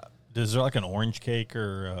 But is there like an orange cake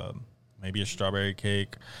or maybe a strawberry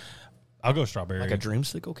cake? I'll go strawberry. Like a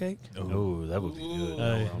dreamsicle cake. Oh, that would be good.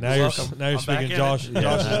 Hey, Oh, now you're welcome. now you're I'm back speaking in Josh's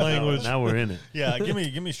now- language. Now we're in it. Yeah, give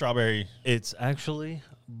me strawberry. It's actually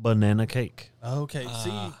banana cake. Okay,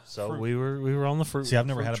 see, So fruit. we were on the fruit. See, I've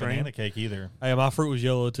never fruit had a train. banana cake either. Hey, my fruit was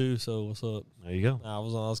yellow too. So what's up? There you go. I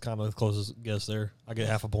was kind of the closest guess there. I get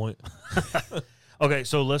half a point. Okay,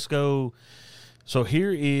 so let's go. So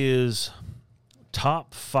here is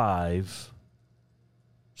top 5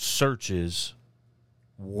 searches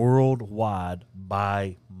worldwide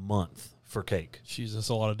by month for cake. Jeez, that's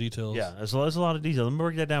a lot of details. Yeah, that's a lot of detail. Let me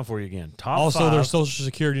break that down for you again. Top Also, 5, their social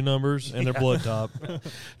security numbers and their blood type.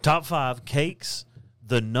 top 5 cakes,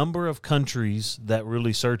 the number of countries that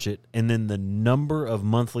really search it, and then the number of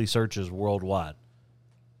monthly searches worldwide.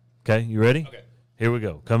 Okay, you ready? Okay. Here we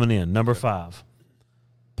go. Coming in. Number 5,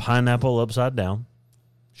 pineapple upside down.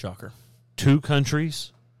 Shocker. 2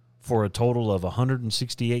 countries, for a total of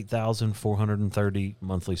 168,430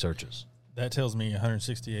 monthly searches. That tells me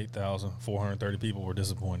 168,430 people were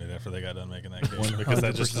disappointed after they got done making that cake because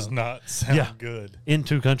that just does not sound good. In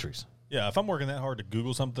 2 countries. Yeah, if I'm working that hard to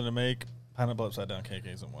Google something to make, pineapple upside down cake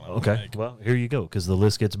isn't one I would Okay, make. well, here you go, because the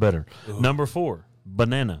list gets better. Number 4,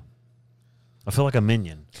 banana. I feel like a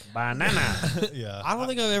minion. Banana. Yeah, I don't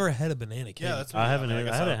think I've ever had a banana cake. yeah, that's. I haven't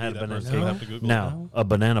guess had I'll a be that banana person. cake. I'll have to Google Now, a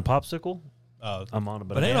banana popsicle, it. I'm on a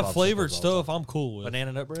banana banana popsicle flavored all the stuff. time. I'm cool with.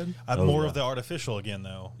 Banana nut bread. I'm Oh, more yeah. of the artificial again,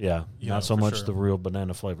 though. Yeah, You not know, so for much sure. the real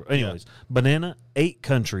banana flavor. Anyways, banana, 8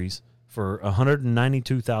 countries for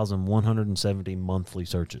 192,170 monthly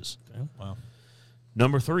searches. Wow.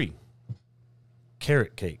 Number 3,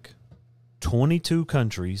 carrot cake, 22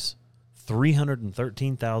 countries,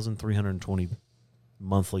 313,320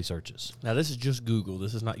 monthly searches. Now this is just Google.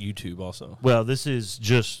 This is not YouTube. Also. Well, this is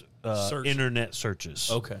just Search. internet searches.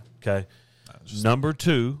 Okay. Okay. Number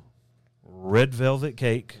 2, red velvet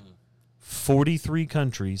cake, 43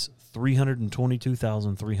 countries,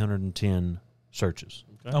 322,310 searches.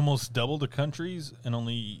 Almost double the countries and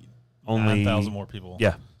only Only 9,000 more people.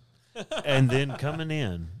 Yeah. And then coming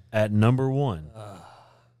in at number 1,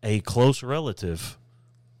 a close relative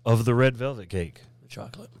of the red velvet cake,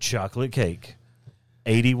 chocolate cake,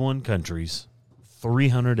 81 countries,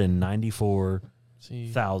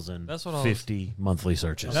 394,050 See, monthly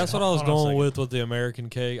searches. that's what I was Hold on a going second. with the American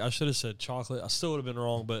cake. I should have said chocolate. I still would have been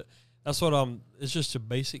wrong, but that's what I'm. It's just a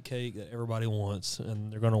basic cake that everybody wants,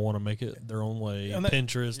 and they're going to want to make it their own way. And that-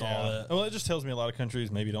 Pinterest, Yeah. all that. Well, it just tells me a lot of countries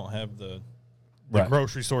maybe don't have the Right.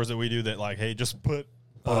 grocery stores that we do that, like, hey, just put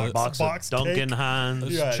a box of Duncan cake. Hines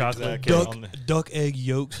Yeah, chocolate exactly. cake. on the- Duck egg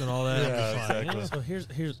yolks and all that. Yeah, I'm just like,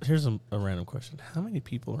 exactly. So here's a random question. How many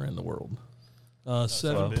people are in the world?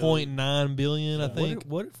 7.9 billion, I think.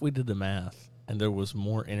 What if we did the math and there was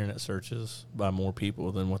more internet searches by more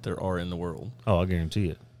people than what there are in the world? Oh, I guarantee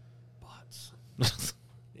it. Bots. The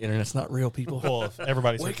internet's not real, people. Well, if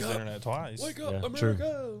everybody Wake searches up. the internet twice. Wake Yeah, up, true.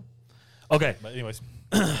 America! Okay. But anyways,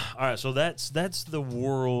 All right, so that's the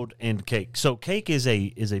world and cake. So cake is a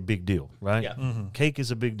big deal, right? Yeah. Cake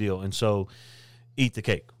is a big deal, and so eat the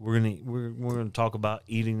cake. We're gonna talk about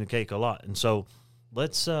eating the cake a lot, and so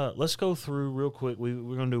let's go through real quick.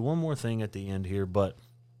 We're gonna do one more thing at the end here, but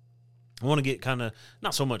I want to get kind of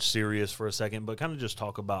not so much serious for a second, but kind of just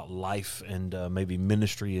talk about life and maybe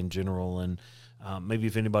ministry in general, and maybe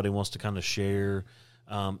if anybody wants to kind of share.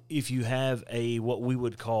 If you have what we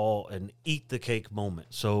would call an eat the cake moment,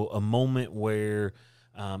 so a moment where,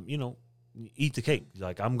 eat the cake.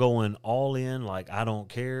 Like, I'm going all in. Like, I don't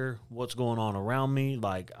care what's going on around me.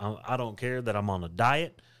 Like, I don't care that I'm on a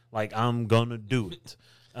diet. Like, I'm gonna do it.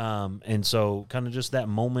 And so kind of just that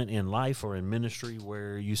moment in life or in ministry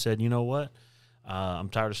where you said, you know what, I'm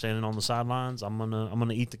tired of standing on the sidelines. I'm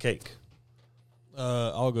gonna eat the cake.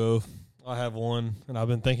 I'll go. I have one, and I've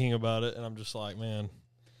been thinking about it, and I'm just like, man.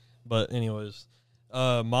 But anyways,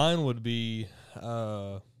 mine would be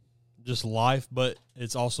just life, but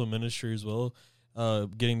it's also ministry as well.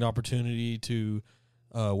 Getting the opportunity to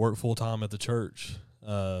work full time at the church.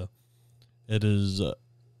 It is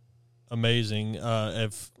amazing.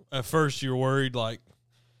 If at first you're worried, like,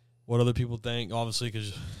 what other people think, obviously,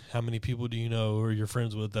 because how many people do you know or you're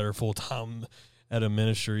friends with that are full time at a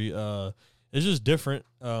ministry? It's just different.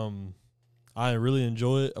 I really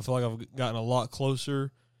enjoy it. I feel like I've gotten a lot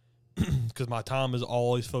closer because my time is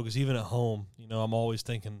always focused, even at home. You know, I'm always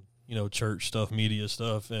thinking, church stuff, media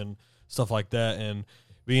stuff, and stuff like that. And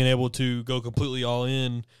being able to go completely all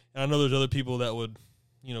in. And I know there's other people that would,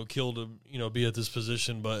 kill to, be at this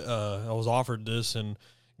position, but I was offered this, and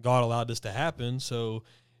God allowed this to happen. So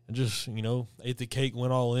I just, ate the cake,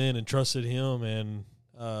 went all in, and trusted Him. And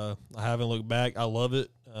I haven't looked back. I love it.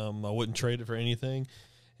 I wouldn't trade it for anything.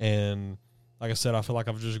 And like I said, I feel like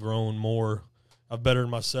I've just grown more. I've bettered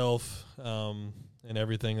myself in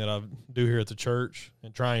everything that I do here at the church,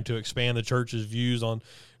 and trying to expand the church's views on,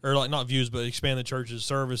 or like not views, but expand the church's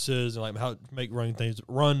services and like how to make run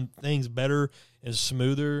things better and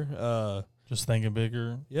smoother. just thinking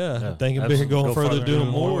bigger. Yeah, thinking bigger, absolutely. going Go further, farther, doing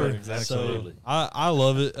do more. more. Exactly. So Absolutely. I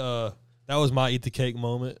love it. That was my eat the cake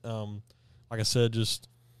moment. Like I said, just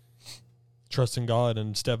trusting God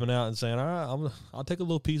and stepping out and saying, all right, I'll take a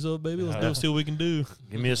little piece of it, baby. Let's do it, see what we can do.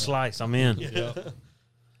 Give me a slice. I'm in. Yeah.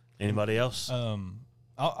 Anybody else?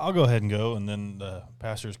 I'll go ahead and go, and then the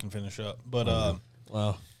pastors can finish up. But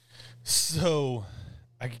Wow. so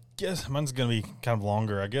I guess mine's gonna be kind of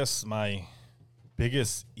longer. I guess my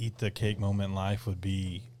biggest eat the cake moment in life would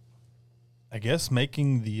be, I guess,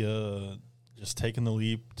 making the just taking the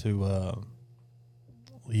leap to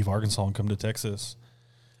leave Arkansas and come to Texas.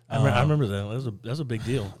 I remember that. That was a big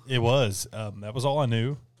deal. It was. That was all I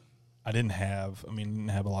knew. I didn't have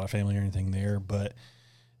a lot of family or anything there, but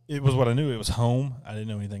it was what I knew. It was home. I didn't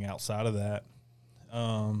know anything outside of that.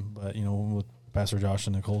 But, with Pastor Josh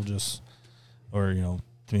and Nicole to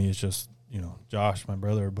me, it's just, Josh, my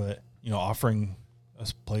brother, but, offering a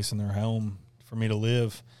place in their home for me to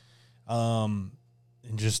live, and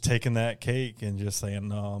just taking that cake and just saying,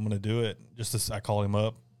 no, I'm going to do it. I called him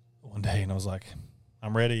up one day and I was like,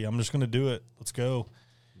 I'm ready. I'm just going to do it. Let's go.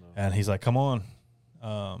 No. And he's like, come on.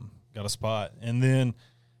 Got a spot. And then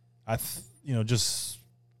just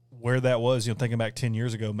where that was, thinking back 10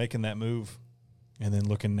 years ago, making that move and then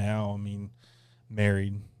looking now,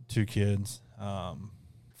 married, 2 kids,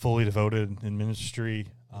 fully devoted in ministry.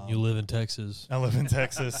 You live in Texas. I live in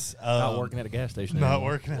Texas. Not working at a gas station. Not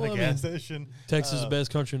working at a gas station. Texas is the best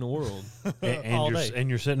country in the world. and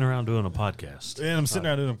you're sitting around doing a podcast. And I'm sitting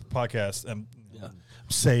around doing a podcast. I'm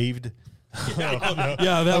saved. Yeah,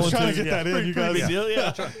 that I was one trying too. to get that in. You guys, Big deal.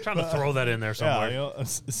 Yeah, trying to throw that in there somewhere. Yeah,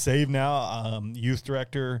 saved now. Youth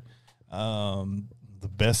director. The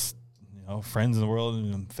best, friends in the world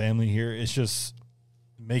and family here. It's just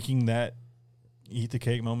making that eat the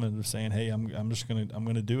cake moment of saying, hey, I'm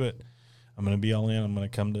gonna do it. I'm gonna be all in. I'm gonna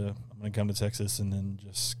come to Texas, and then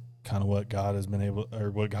just kind of what God has been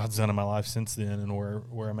what God's done in my life since then, and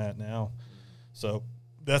where I'm at now. So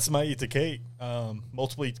that's my eat the cake.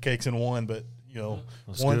 Multiple eat the cakes in one, but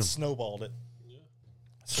one good. Snowballed it.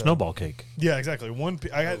 So, snowball cake. Yeah, exactly. It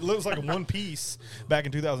was like a one piece back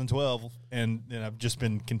in 2012, and then I've just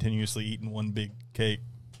been continuously eating one big cake,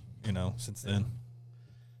 since then.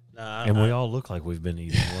 And we all look like we've been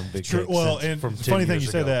eating one big cake. Well, and from the funny thing you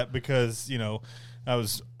ago. say that because I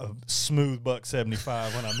was a smooth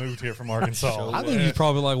 $175 when I moved here from Arkansas. I think he's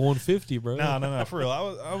probably like 150, bro. No, for real.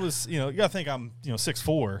 I was you gotta think I'm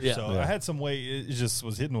 6'4", yeah. so I had some weight. It just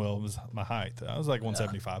was hitting well. It was my height. I was like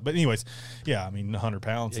 175, but anyways, 100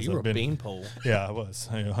 pounds. Yeah, you were a beanpole. Yeah, I was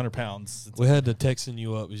 100 pounds. We had to Texan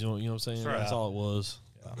you up. You know what I'm saying? Right. That's all it was.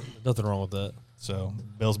 Yeah. Nothing wrong with that. So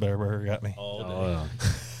Bill's Bear Burger got me. All day. Oh,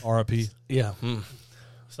 yeah. RIP. Yeah.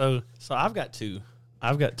 So I've got two.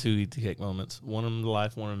 I've got 2 eat the cake moments. One in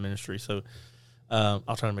life, one in ministry. So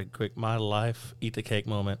I'll try to make it quick. My life eat the cake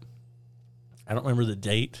moment. I don't remember the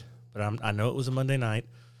date, but I know it was a Monday night,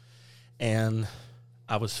 and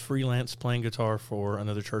I was freelance playing guitar for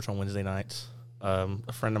another church on Wednesday nights.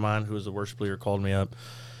 A friend of mine who was a worship leader called me up,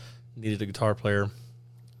 needed a guitar player.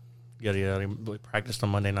 We practiced on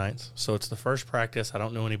Monday nights. So it's the first practice. I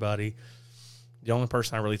don't know anybody. The only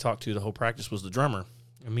person I really talked to the whole practice was the drummer.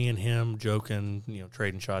 And me and him joking,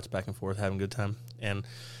 trading shots back and forth, having a good time. And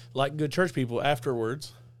like good church people,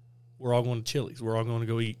 afterwards, we're all going to Chili's. We're all going to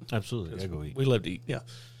go eat. Absolutely. I go eat. We love to eat, yeah.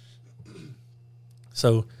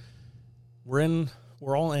 So we're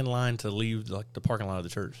all in line to leave the parking lot of the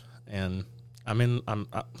church. And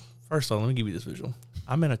first of all, let me give you this visual.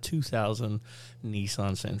 I'm in a 2000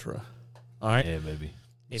 Nissan Sentra. All right? Yeah, baby.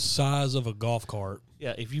 Size of a golf cart.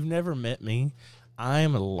 Yeah, if you've never met me, I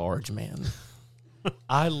am a large man.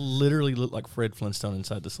 I literally look like Fred Flintstone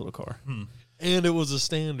inside this little car. And it was a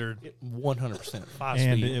standard. 100%. 5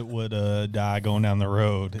 And speed. it would die going down the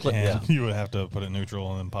road, Clip, and yeah. you would have to put it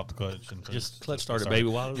neutral and then pop the clutch. And Just clutch started, baby,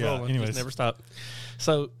 while it was rolling. Anyways. Just never stopped.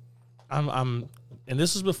 So I'm and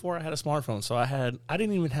this was before I had a smartphone. So I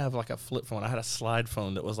didn't even have like a flip phone. I had a slide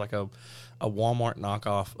phone that was like a Walmart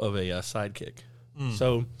knockoff of a Sidekick.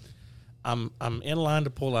 So I'm in line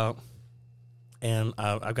to pull out, and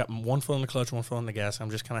I've got one foot on the clutch, one foot on the gas.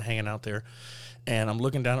 I'm just kind of hanging out there, and I'm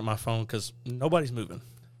looking down at my phone because nobody's moving.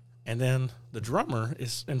 And then the drummer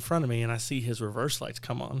is in front of me, and I see his reverse lights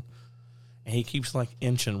come on, and he keeps like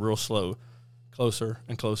inching real slow, closer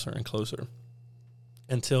and closer and closer,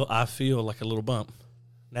 until I feel like a little bump.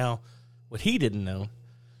 Now, what he didn't know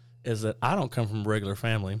is that I don't come from a regular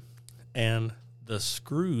family, and the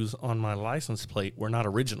screws on my license plate were not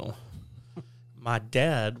original. My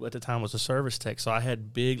dad at the time was a service tech, so I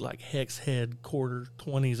had big like hex head quarter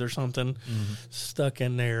 20s or something stuck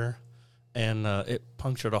in there, and it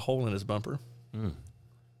punctured a hole in his bumper.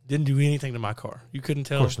 Didn't do anything to my car. You couldn't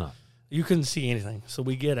tell. Of course not. You couldn't see anything. So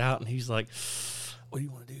we get out, and he's like, "What do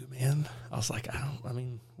you want to do, man?" I was like,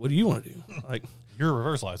 what do you want to do? Like, your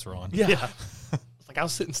reverse lights were on. yeah. It's like I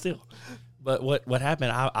was sitting still. But what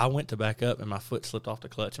happened, I went to back up, and my foot slipped off the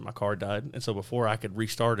clutch, and my car died. And so before I could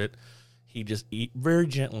restart it, he just very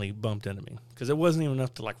gently bumped into me because it wasn't even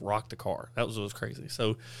enough to, like, rock the car. That was what was crazy.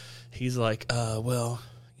 So he's like,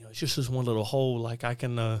 it's just this one little hole. Like, I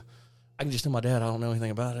can just tell my dad I don't know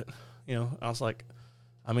anything about it. I was like,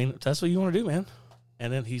 if that's what you want to do, man.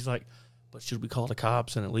 And then he's like, but should we call the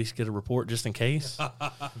cops and at least get a report just in case?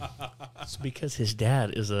 It's because his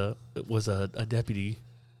dad was a deputy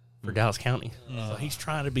for Dallas County. So he's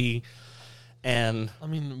trying to be, and I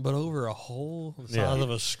mean, but over a hole the size Yeah. of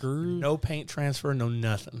a screw. no paint transfer, no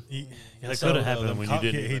nothing. That could have happened when you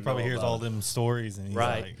didn't. He even probably know hears about all it. them stories, and he's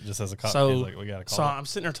Right. like, just as a cop, So, he's like, we got to call. so I'm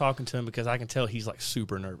sitting there talking to him because I can tell he's like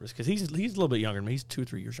super nervous because he's a little bit younger than me. He's 2 or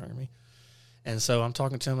 3 years younger than me. And so I'm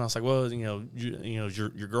talking to him. And I was like, well, is your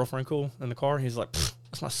girlfriend cool in the car? He's like,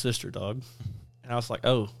 that's my sister, dog. And I was like,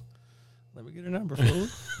 oh, let me get her number, fool.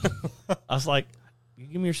 I was like, you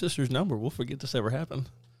give me your sister's number. We'll forget this ever happened.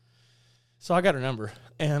 So I got her number.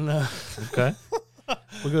 And Okay.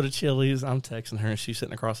 we go to Chili's. I'm texting her, and she's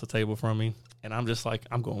sitting across the table from me. And I'm just like,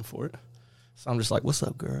 I'm going for it. So I'm just like, what's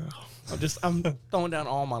up, girl? I'm throwing down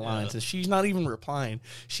all my lines, and she's not even replying.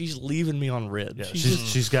 She's leaving me on red. Yeah, she's just,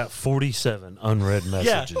 she's got 47 unread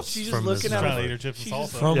messages. she's just from looking this at trying her. to eat her chips and She's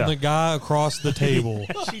just salsa. From Yeah. the guy across the table.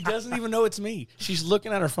 she doesn't even know it's me. She's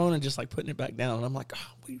looking at her phone and just like putting it back down. And I'm like,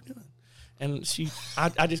 oh, what are you doing? And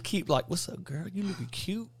I just keep like, what's up, girl? You looking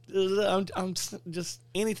cute. I'm just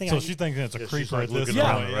anything. So I, she thinking it's a she's creeper like at this looking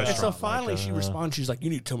around point. the And so restaurant, finally like, she responds. She's like, "You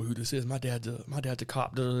need to tell me who this is. My dad's a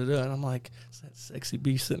cop." Da, da, da. And I'm like, "It's that sexy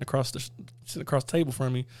beast sitting across the table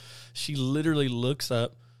from me." She literally looks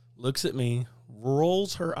up, looks at me,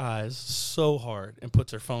 rolls her eyes so hard, and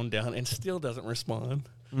puts her phone down, and still doesn't respond.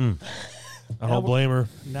 I don't blame her.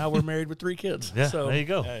 Now we're married with 3 kids. Yeah, so there you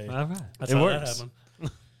go. Hey. All right. that's It how works. that happened.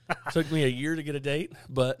 Took me a year to get a date,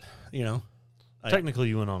 but Technically,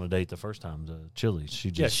 you went on a date the first time to Chili's. She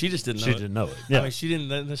just, she just didn't know. she it. didn't know it. I Yeah. mean, she didn't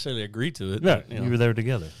necessarily agree to it. Yeah. but, You were there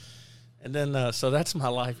together. And then, so that's my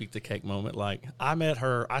life eat the cake moment. Like, I met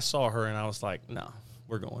her, I saw her, and I was like, no,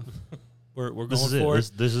 we're going. We're going This is for it.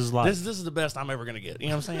 it. This is life. This is the best I'm ever going to get. You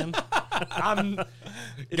know what I'm saying?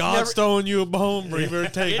 It's God's never- throwing you a bone, bro. You better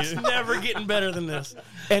take It's it. never getting better than this.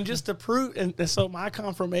 And just to prove, and so my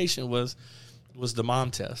confirmation was the mom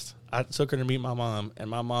test. I took her to meet my mom, and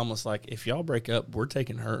my mom was like, if y'all break up, we're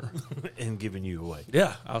taking her. and giving you away.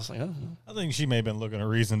 Yeah. I was like, oh, I think she may have been looking a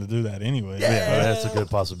reason to do that anyway. Yeah, that's a good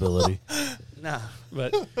possibility. nah.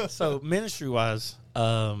 But so ministry wise,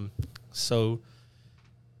 so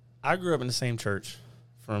I grew up in the same church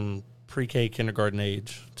from pre-K kindergarten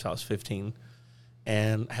age till I was 15,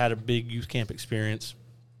 and had a big youth camp experience.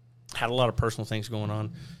 Had a lot of personal things going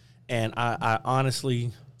on, and I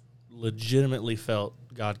honestly, legitimately felt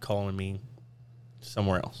God calling me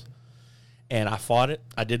somewhere else. And I fought it.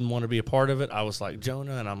 I didn't want to be a part of it. I was like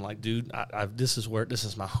Jonah, and I'm like, dude, this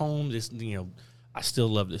is my home. This, I still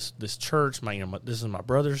love this church. This is my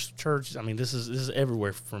brother's church. I mean, this is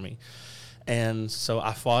everywhere for me. And so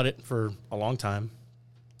I fought it for a long time.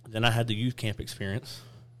 Then I had the youth camp experience.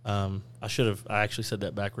 I actually said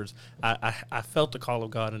that backwards. I felt the call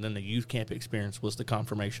of God, and then the youth camp experience was the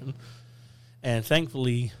confirmation. And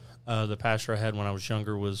thankfully, the pastor I had when I was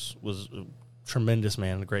younger was a tremendous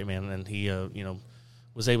man, a great man, and he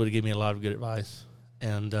was able to give me a lot of good advice.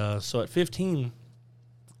 And so at 15,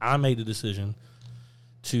 I made the decision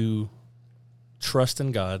to trust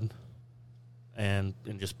in God and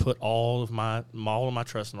just put all of my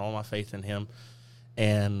trust and all my faith in Him.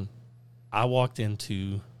 And I walked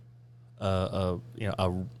into a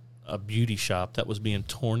beauty shop that was being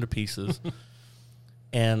torn to pieces,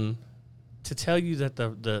 and to tell you that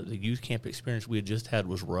the youth camp experience we had just had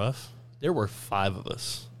was rough. There were 5 of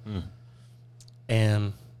us,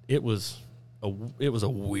 and it was a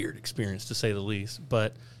weird experience to say the least.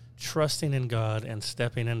 But trusting in God and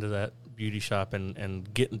stepping into that beauty shop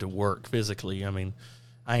and getting to work physically. I mean,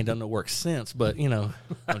 I ain't done no work since, but I'm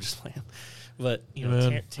just playing. But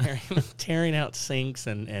tearing out sinks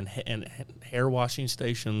and hair washing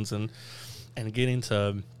stations and getting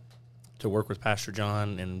to work with Pastor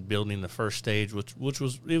John and building the first stage, which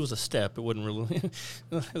was a step. It wasn't really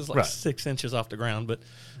it was like Right. 6 inches off the ground, but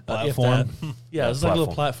Platform. yeah, it was like a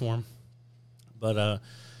little Platform. platform.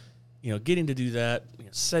 But getting to do that,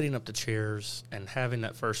 setting up the chairs and having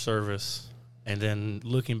that first service, and then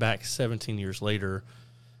looking back 17 years later,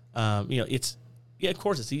 of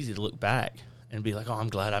course it's easy to look back and be like, oh, I'm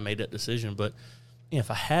glad I made that decision. But if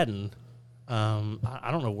I hadn't, I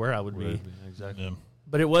don't know where I would be. Exactly. Yeah.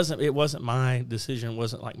 But it wasn't my decision. It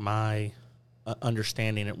wasn't like my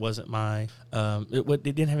understanding. It wasn't my. It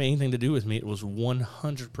didn't have anything to do with me. It was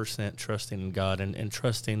 100% trusting in God and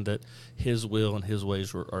trusting that His will and His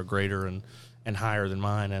ways are greater and higher than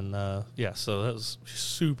mine. And so that was a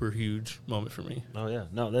super huge moment for me. Oh yeah,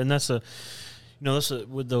 no, and that's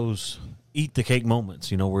with those eat the cake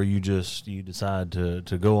moments, where you decide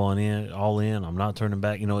to go all in. I'm not turning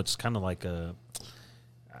back. It's kind of like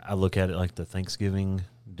I look at it like the Thanksgiving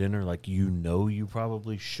dinner, like you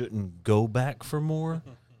probably shouldn't go back for more,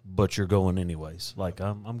 but you're going anyways. Like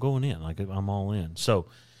I'm going in, like I'm all in. So,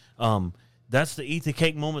 that's the eat the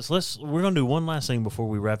cake moments. We're gonna do one last thing before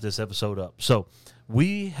we wrap this episode up. So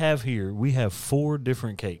we have 4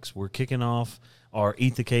 different cakes. We're kicking off our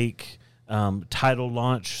eat the cake title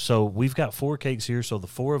launch. So we've got 4 cakes here. So the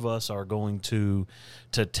 4 of us are going to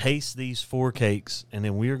taste these 4 cakes, and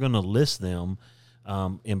then we are going to list them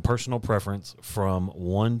in personal preference from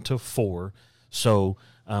 1 to 4. So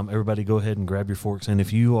everybody go ahead and grab your forks. And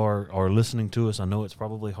if you are listening to us, I know it's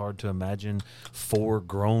probably hard to imagine 4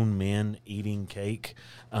 grown men eating cake,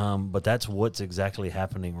 but that's what's exactly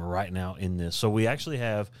happening right now in this. So we actually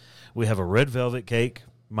have a red velvet cake,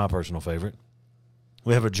 my personal favorite.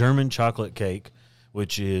 We have a German chocolate cake,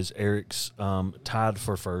 which is Eric's tied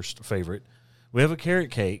for first favorite. We have a carrot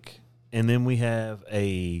cake, and then we have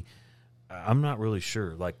I'm not really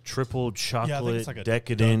sure, like triple chocolate, Yeah, I think it's like a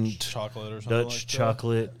decadent Dutch chocolate or something. Dutch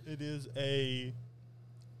chocolate. It is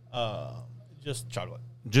just chocolate.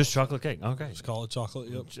 Just chocolate cake. Okay. Just call it chocolate.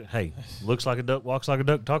 Yep. Hey, looks like a duck, walks like a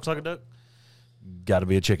duck, talks like a duck. Got to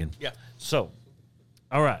be a chicken. Yeah. So,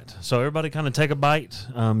 all right. So everybody kind of take a bite.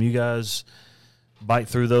 You guys bite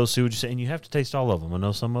through those, see what you say, and you have to taste all of them. I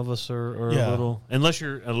know some of us are a little, unless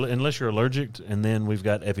you're allergic, and then we've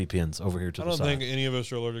got EpiPens over here to I the don't side. think any of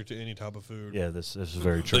us are allergic to any type of food. Yeah, this is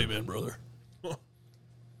very true. Amen, brother.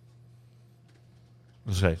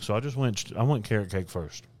 Okay, so I went carrot cake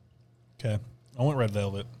first. Okay. I want red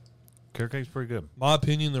velvet. Carrot cake's pretty good. My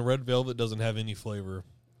opinion, the red velvet doesn't have any flavor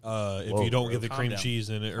if Whoa. you don't get the Calm cream down.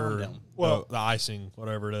 cheese in it Calm or down. the icing,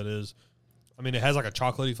 whatever that is. I mean, it has like a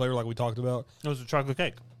chocolatey flavor like we talked about. It was a chocolate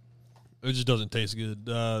cake. It just doesn't taste good.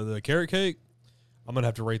 The carrot cake, I'm going to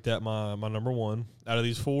have to rate that my number 1. Out of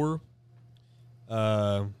these 4,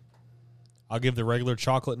 I'll give the regular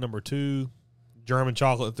chocolate number 2, German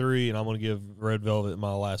chocolate 3, and I'm going to give red velvet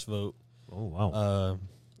my last vote. Oh, wow.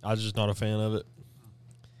 I was just not a fan of it.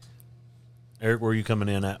 Eric, where are you coming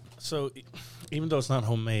in at? So, even though it's not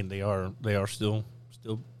homemade, they are still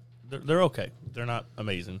they're okay. They're not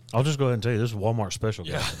amazing. I'll just go ahead and tell you, this is Walmart special.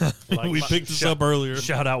 Yeah. Like we my- picked this up earlier.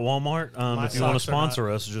 Shout out Walmart. My If you want to socks are not- sponsor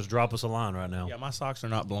us, just drop us a line right now. Yeah, my socks are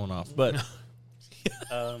not blown off, but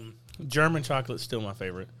German chocolate's still my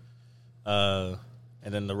favorite. And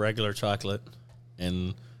then the regular chocolate,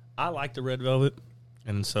 and I like the red velvet,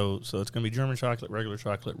 and so it's gonna be German chocolate, regular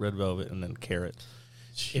chocolate, red velvet, and then carrot.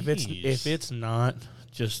 If it's not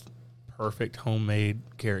just perfect homemade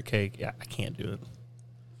carrot cake, yeah, I can't do it.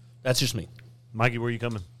 That's just me. Mikey, where are you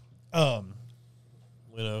coming?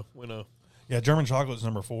 We know. Yeah, German chocolate's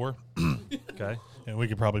number 4. Okay. And we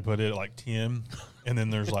could probably put it at like 10. And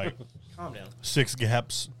then there's like Calm down. 6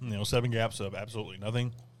 gaps, 7 gaps of absolutely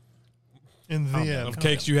nothing. And then Of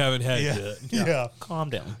cakes you haven't had yeah, yet. yeah.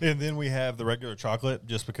 Calm down. And then we have the regular chocolate,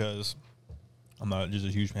 just because I'm not just a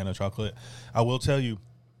huge fan of chocolate. I will tell you,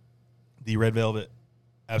 the red velvet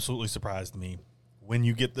absolutely surprised me. When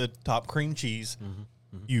you get the top cream cheese,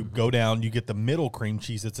 you go down, you get the middle cream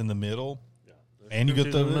cheese that's in the middle, and you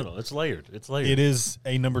get the middle. It's layered. It's layered. It is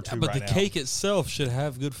a number 2 But right the now. cake itself should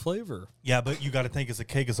have good flavor. Yeah, but you got to think as a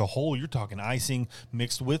cake as a whole. You're talking icing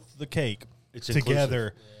mixed with the cake It's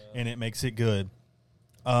together, and it makes it good.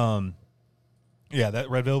 Yeah, that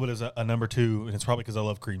red velvet is a number 2, and it's probably because I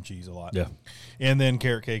love cream cheese a lot. Yeah. And then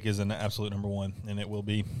carrot cake is an absolute number 1, and it will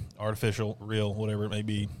be artificial, real, whatever it may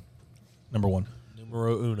be, number 1.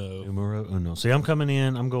 Numero uno. Numero uno. See, I'm coming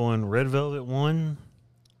in. I'm going red velvet 1,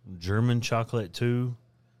 German chocolate 2,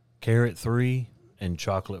 carrot 3, and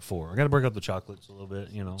chocolate 4. I got to break up the chocolates a little bit.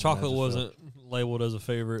 Chocolate wasn't labeled as a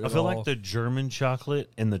favorite. I feel like the German chocolate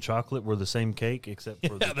and the chocolate were the same cake, except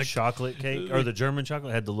for the chocolate cake, or the German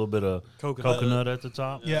chocolate had the little bit of coconut at the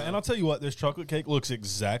top. Yeah, and I'll tell you what, this chocolate cake looks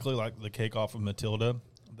exactly like the cake off of Matilda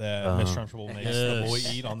that Miss Trunchbull makes the boy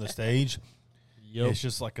eat on the stage. Yep. It's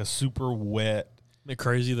just like a super wet Isn't it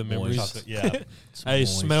crazy the memories? chocolate. Yeah. Hey,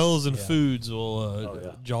 smells and Yeah. foods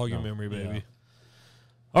will jog your memory, baby. Yeah.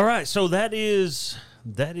 All right, so that is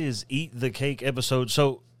Eat the Cake episode.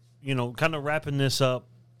 So, kind of wrapping this up,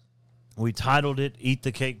 we titled it Eat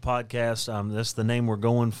the Cake Podcast. That's the name we're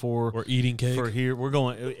going for. We're eating cake. For here. We're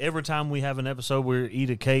going, every time we have an episode, we eat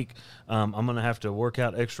a cake. I'm going to have to work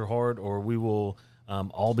out extra hard, or we will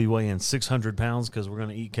all be weighing 600 pounds because we're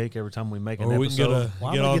going to eat cake every time we make an Or we can episode. Well,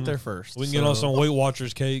 I'm get gonna on get there first. We can get on some Weight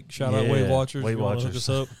Watchers cake. Shout out Yeah, Weight Watchers. Weight if you wanna hook Watchers.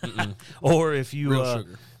 us up. Or if you, Real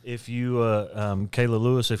sugar. Kayla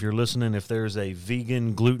Lewis, if you're listening, if there's a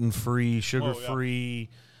vegan, gluten-free, sugar-free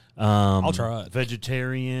I'll try it.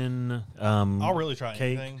 Vegetarian. I'll really try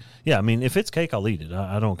cake. anything. Yeah, I mean, if it's cake, I'll eat it.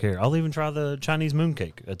 I don't care. I'll even try the Chinese moon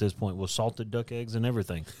cake at this point with salted duck eggs and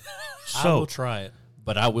everything. I will try it,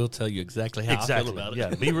 but I will tell you exactly how I feel about it.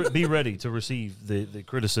 Yeah, be ready to receive the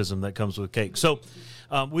criticism that comes with cake. So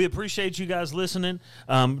we appreciate you guys listening.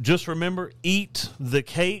 Just remember, eat the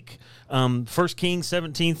cake. 1 Kings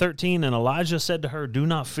 17:13, and Elijah said to her, "Do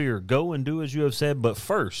not fear. Go and do as you have said, but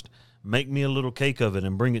first make me a little cake of it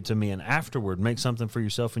and bring it to me, and afterward make something for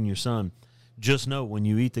yourself and your son." Just know when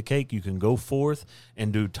you eat the cake, you can go forth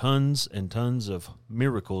and do tons and tons of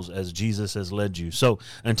miracles as Jesus has led you. So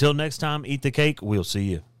until next time, eat the cake. We'll see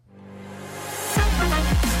you.